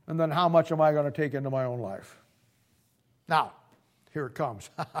 And then how much am I going to take into my own life? Now, here it comes.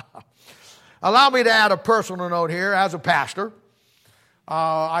 Allow me to add a personal note here as a pastor.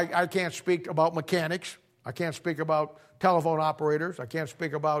 I can't speak about mechanics. I can't speak about telephone operators. I can't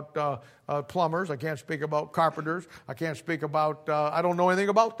speak about plumbers. I can't speak about carpenters. I can't speak about, I don't know anything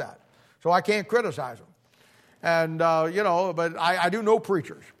about that. So I can't criticize them. And, but I do know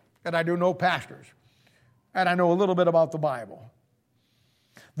preachers, and I do know pastors, and I know a little bit about the Bible.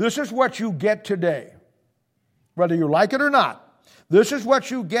 This is what you get today, whether you like it or not. This is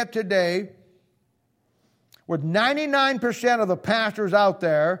what you get today with 99% of the pastors out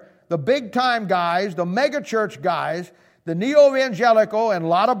there, the big-time guys, the mega-church guys, the neo-evangelical and a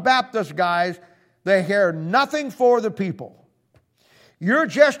lot of Baptist guys, they care nothing for the people. You're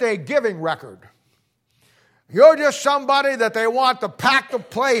just a giving record. You're just somebody that they want to pack the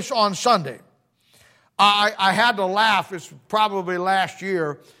place on Sunday. I had to laugh. It's probably last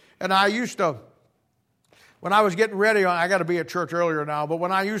year. And I used to, when I was getting ready, I got to be at church earlier now, but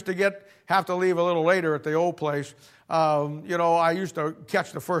when I used to have to leave a little later at the old place, I used to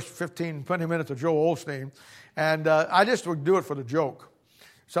catch the first 15, 20 minutes of Joel Osteen. And I just would do it for the joke.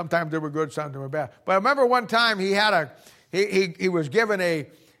 Sometimes they were good, sometimes they were bad. But I remember one time he was given a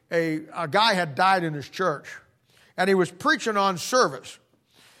guy had died in his church. And he was preaching on service.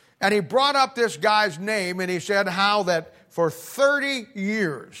 And he brought up this guy's name and he said how that for 30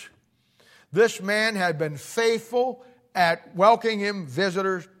 years, this man had been faithful at welcoming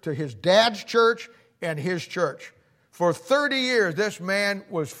visitors to his dad's church and his church. For 30 years, this man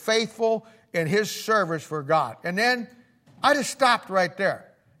was faithful in his service for God. And then I just stopped right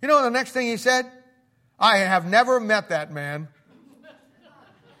there. You know the next thing he said? I have never met that man.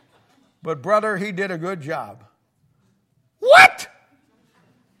 But brother, he did a good job. What?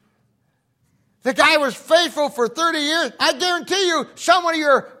 The guy was faithful for 30 years. I guarantee you, some of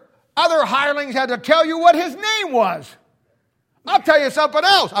your other hirelings had to tell you what his name was. I'll tell you something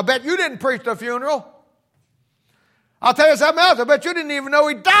else. I bet you didn't preach the funeral. I'll tell you something else. I bet you didn't even know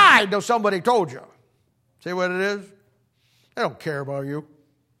he died till somebody told you. See what it is? They don't care about you.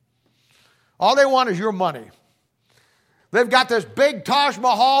 All they want is your money. They've got this big Taj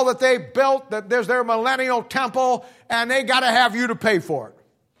Mahal that they built, that there's their millennial temple, and they got to have you to pay for it.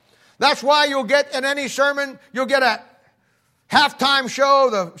 That's why you'll get in any sermon, you'll get a halftime show,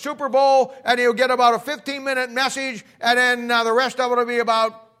 the Super Bowl, and you'll get about a 15-minute message, and then the rest of it will be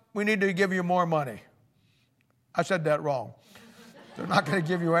about, we need to give you more money. I said that wrong. They're not going to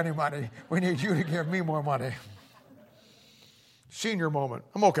give you any money. We need you to give me more money. Senior moment.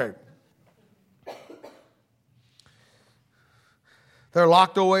 I'm okay. They're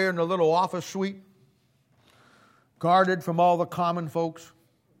locked away in a little office suite, guarded from all the common folks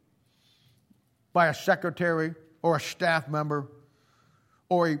by a secretary or a staff member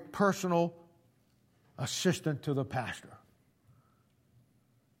or a personal assistant to the pastor.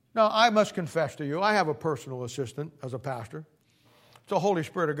 Now, I must confess to you, I have a personal assistant as a pastor. It's the Holy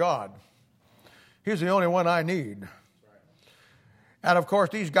Spirit of God. He's the only one I need. And of course,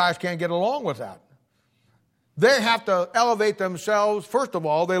 these guys can't get along with that. They have to elevate themselves. First of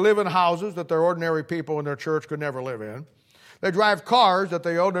all, they live in houses that their ordinary people in their church could never live in. They drive cars that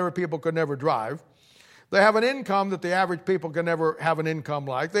the ordinary people could never drive. They have an income that the average people can never have an income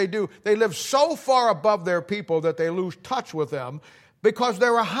like. They live so far above their people that they lose touch with them because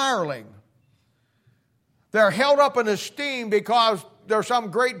they're a hireling. They're held up in esteem because they're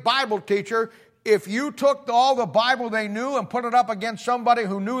some great Bible teacher. If you took all the Bible they knew and put it up against somebody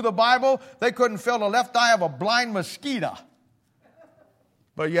who knew the Bible, they couldn't fill the left eye of a blind mosquito.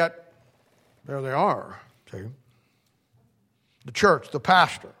 But yet, there they are, see? The church, the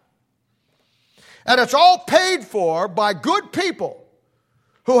pastor. And it's all paid for by good people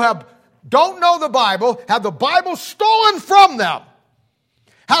who don't know the Bible, have the Bible stolen from them,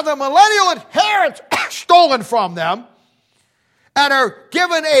 have the millennial inheritance stolen from them, and are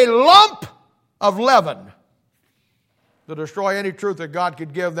given a lump of leaven to destroy any truth that God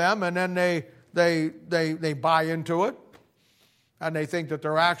could give them, and then they buy into it, and they think that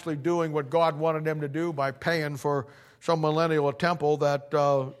they're actually doing what God wanted them to do by paying for some millennial temple that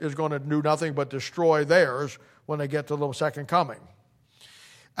is going to do nothing but destroy theirs when they get to the second coming.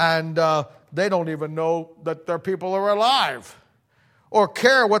 And they don't even know that their people are alive or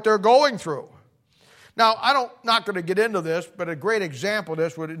care what they're going through. Now, not going to get into this, but a great example of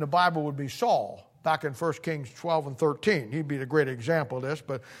this in the Bible would be Saul, back in 1 Kings 12 and 13. He'd be a great example of this,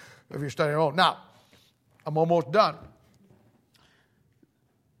 but if you study it all. Now, I'm almost done.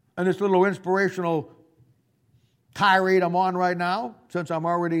 And this little inspirational tirade I'm on right now, since I'm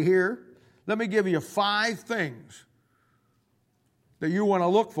already here, let me give you 5 things that you want to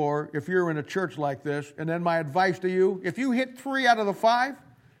look for if you're in a church like this. And then my advice to you, if you hit 3 out of the 5,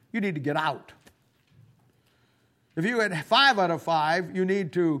 you need to get out. If you hit 5 out of 5, you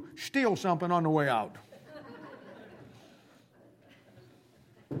need to steal something on the way out.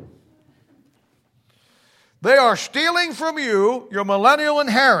 They are stealing from you your millennial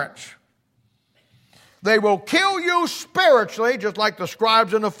inheritance. They will kill you spiritually, just like the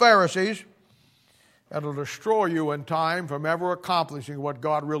scribes and the Pharisees. And will destroy you in time from ever accomplishing what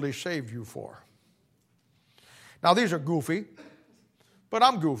God really saved you for. Now, these are goofy, but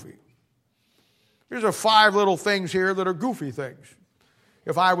I'm goofy. These are 5 little things here that are goofy things.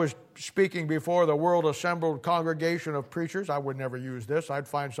 If I was speaking before the world assembled congregation of preachers, I would never use this. I'd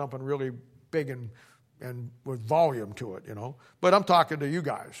find something really big and with volume to it, you know. But I'm talking to you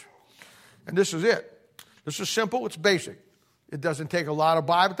guys. And this is it. This is simple. It's basic. It doesn't take a lot of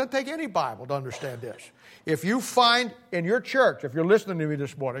Bible. It doesn't take any Bible to understand this. If you find in your church, if you're listening to me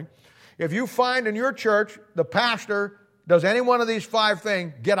this morning, if you find in your church the pastor does any one of these 5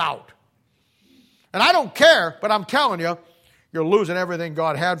 things, get out. And I don't care, but I'm telling you, you're losing everything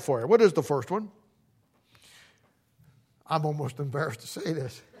God had for you. What is the first one? I'm almost embarrassed to say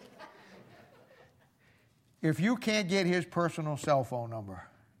this. If you can't get his personal cell phone number,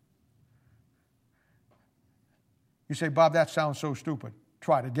 you say, Bob, that sounds so stupid.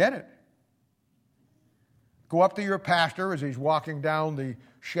 Try to get it. Go up to your pastor as he's walking down the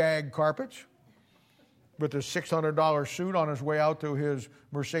shag carpets with his $600 suit on his way out to his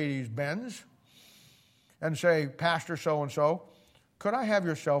Mercedes-Benz and say, Pastor so-and-so, could I have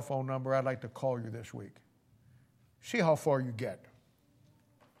your cell phone number? I'd like to call you this week. See how far you get.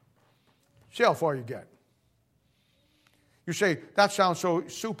 See how far you get. You say, that sounds so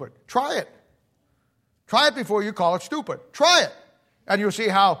stupid. Try it. Try it before you call it stupid. Try it. And you'll see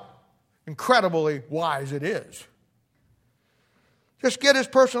how incredibly wise it is. Just get his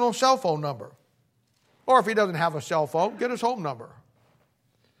personal cell phone number. Or if he doesn't have a cell phone, get his home number.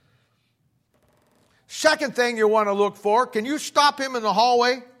 Second thing you want to look for, can you stop him in the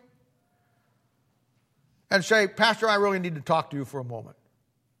hallway and say, Pastor, I really need to talk to you for a moment.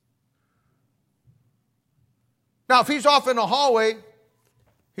 Now, if he's off in the hallway,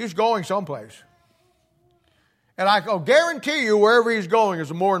 he's going someplace. And I can guarantee you wherever he's going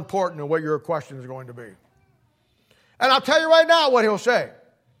is more important than what your question is going to be. And I'll tell you right now what he'll say.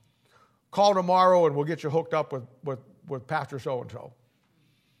 Call tomorrow and we'll get you hooked up with Pastor so-and-so.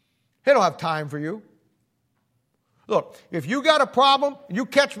 He don't have time for you. Look, if you got a problem, you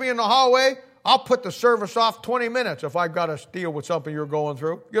catch me in the hallway, I'll put the service off 20 minutes if I've got to deal with something you're going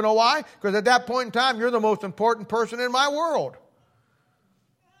through. You know why? Because at that point in time, you're the most important person in my world.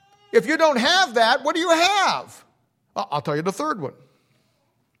 If you don't have that, what do you have? I'll tell you the third one.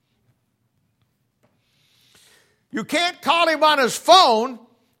 You can't call him on his phone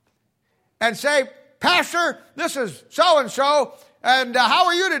and say, Pastor, this is so-and-so, and how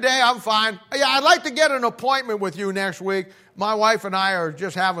are you today? I'm fine. Yeah, I'd like to get an appointment with you next week. My wife and I are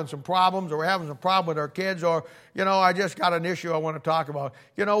just having some problems, or we're having some problem with our kids, or, you know, I just got an issue I want to talk about.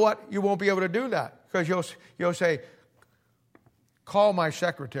 You know what? You won't be able to do that because you'll say, call my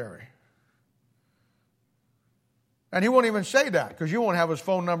secretary. And he won't even say that because you won't have his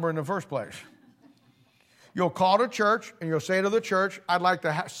phone number in the first place. You'll call the church and you'll say to the church, I'd like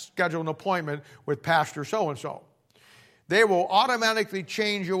to schedule an appointment with Pastor so-and-so. They will automatically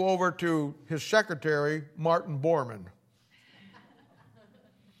change you over to his secretary, Martin Bormann.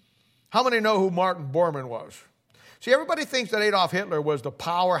 How many know who Martin Bormann was? See, everybody thinks that Adolf Hitler was the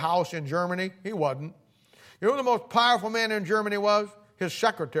powerhouse in Germany. He wasn't. You know who the most powerful man in Germany was? His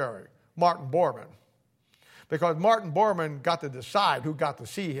secretary, Martin Bormann. Because Martin Bormann got to decide who got to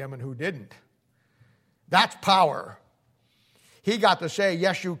see him and who didn't. That's power. He got to say,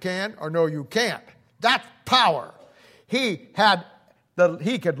 yes, you can, or no, you can't. That's power. He could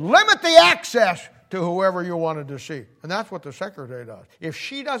limit the access to whoever you wanted to see. And that's what the secretary does. If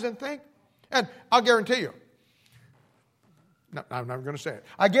she doesn't think, and I'll guarantee you, no, I'm not going to say it.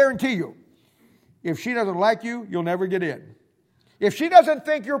 I guarantee you, if she doesn't like you, you'll never get in. If she doesn't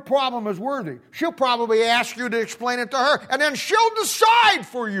think your problem is worthy, she'll probably ask you to explain it to her, and then she'll decide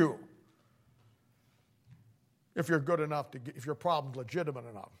for you if you're good enough, if your problem's legitimate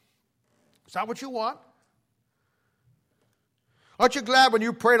enough. Is that what you want? Aren't you glad when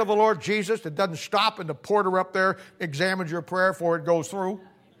you pray to the Lord Jesus, it doesn't stop and the porter up there examines your prayer before it goes through?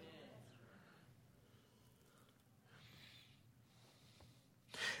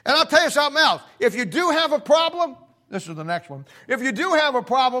 And I'll tell you something else. If you do have a problem, this is the next one. If you do have a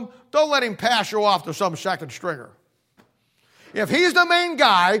problem, don't let him pass you off to some second stringer. If he's the main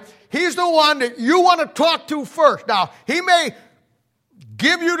guy, he's the one that you want to talk to first. Now, he may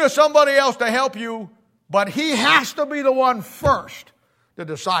give you to somebody else to help you, but he has to be the one first to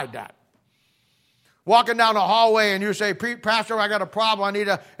decide that. Walking down the hallway and you say, Pastor, I got a problem.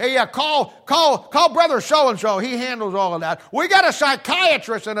 Call brother so-and-so. He handles all of that. We got a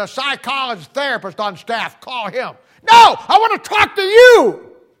psychiatrist and a psychologist therapist on staff. Call him. No, I want to talk to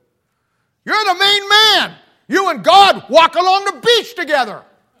you. You're the main man. You and God walk along the beach together.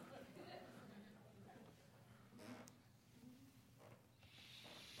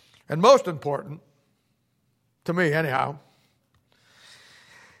 And most important, to me anyhow,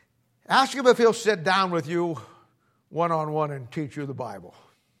 ask him if he'll sit down with you one-on-one and teach you the Bible.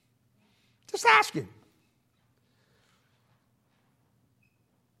 Just ask him.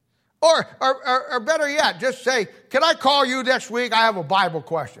 Or better yet, just say, can I call you next week? I have a Bible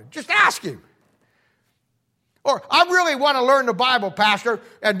question. Just ask him. Or, I really want to learn the Bible, Pastor,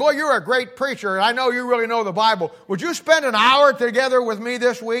 and boy, you're a great preacher, and I know you really know the Bible. Would you spend an hour together with me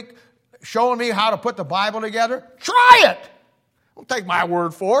this week showing me how to put the Bible together? Try it. Don't take my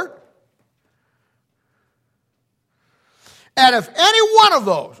word for it. And if any one of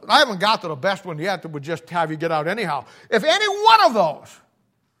those, and I haven't got to the best one yet that would just have you get out anyhow, if any one of those,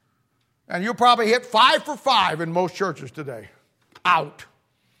 and you probably hit 5 for 5 in most churches today, out.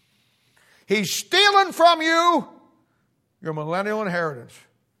 He's stealing from you your millennial inheritance.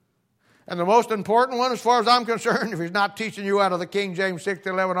 And the most important one, as far as I'm concerned, if he's not teaching you out of the King James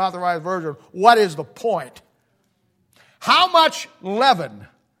 6:11 authorized version, what is the point? How much leaven,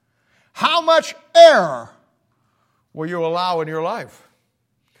 how much error will you allow in your life?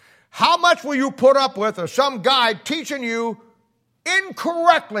 How much will you put up with of some guy teaching you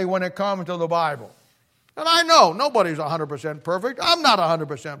incorrectly when it comes to the Bible? And I know nobody's 100% perfect. I'm not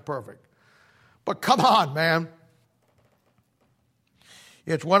 100% perfect. But come on, man.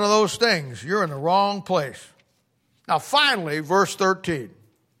 It's one of those things. You're in the wrong place. Now, finally, verse 13.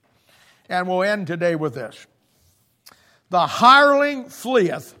 And we'll end today with this. The hireling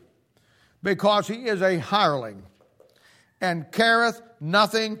fleeth because he is a hireling, and careth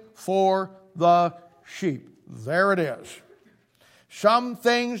nothing for the sheep. There it is. Some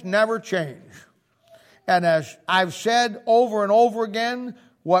things never change. And as I've said over and over again,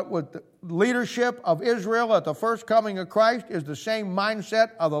 what with the leadership of Israel at the first coming of Christ is the same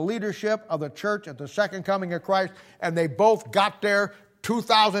mindset of the leadership of the church at the second coming of Christ, and they both got there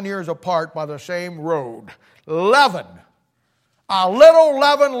 2,000 years apart by the same road. Leaven. A little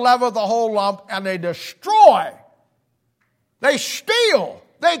leaven leaveth the whole lump, and they destroy. They steal.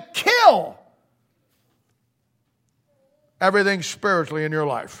 They kill everything spiritually in your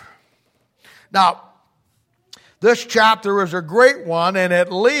life. Now, this chapter is a great one, and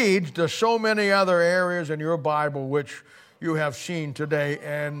it leads to so many other areas in your Bible which you have seen today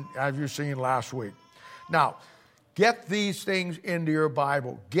and have you seen last week. Now, get these things into your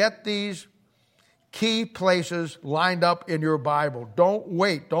Bible. Get these key places lined up in your Bible. Don't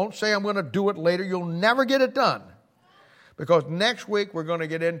wait. Don't say, I'm going to do it later. You'll never get it done. Because next week we're going to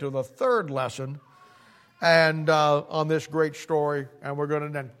get into the third lesson and on this great story, and we're going to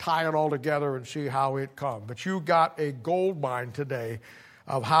then tie it all together and see how it comes. But you got a gold mine today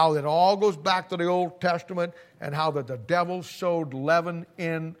of how it all goes back to the Old Testament and how that the devil sowed leaven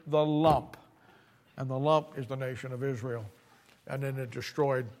in the lump. And the lump is the nation of Israel. And then it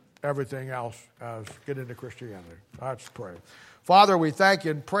destroyed everything else as get into Christianity. Let's pray. Father, we thank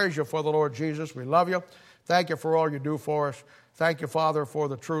you and praise you for the Lord Jesus. We love you. Thank you for all you do for us. Thank you, Father, for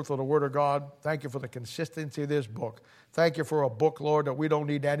the truth of the Word of God. Thank you for the consistency of this book. Thank you for a book, Lord, that we don't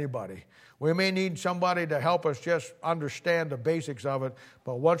need anybody. We may need somebody to help us just understand the basics of it,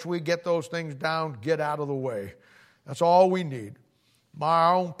 but once we get those things down, get out of the way. That's all we need.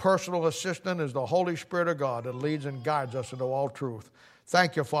 My own personal assistant is the Holy Spirit of God that leads and guides us into all truth.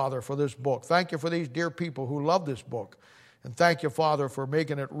 Thank you, Father, for this book. Thank you for these dear people who love this book. And thank you, Father, for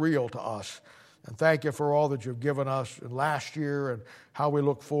making it real to us. And thank you for all that you've given us in last year and how we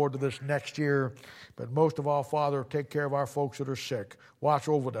look forward to this next year. But most of all, Father, take care of our folks that are sick. Watch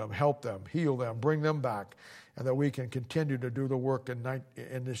over them, help them, heal them, bring them back, and that we can continue to do the work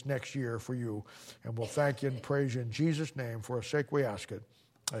in this next year for you. And we'll thank you and praise you in Jesus' name. For our sake we ask it.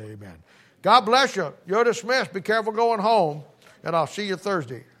 Amen. God bless you. You're dismissed. Be careful going home, and I'll see you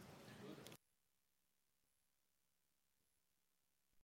Thursday.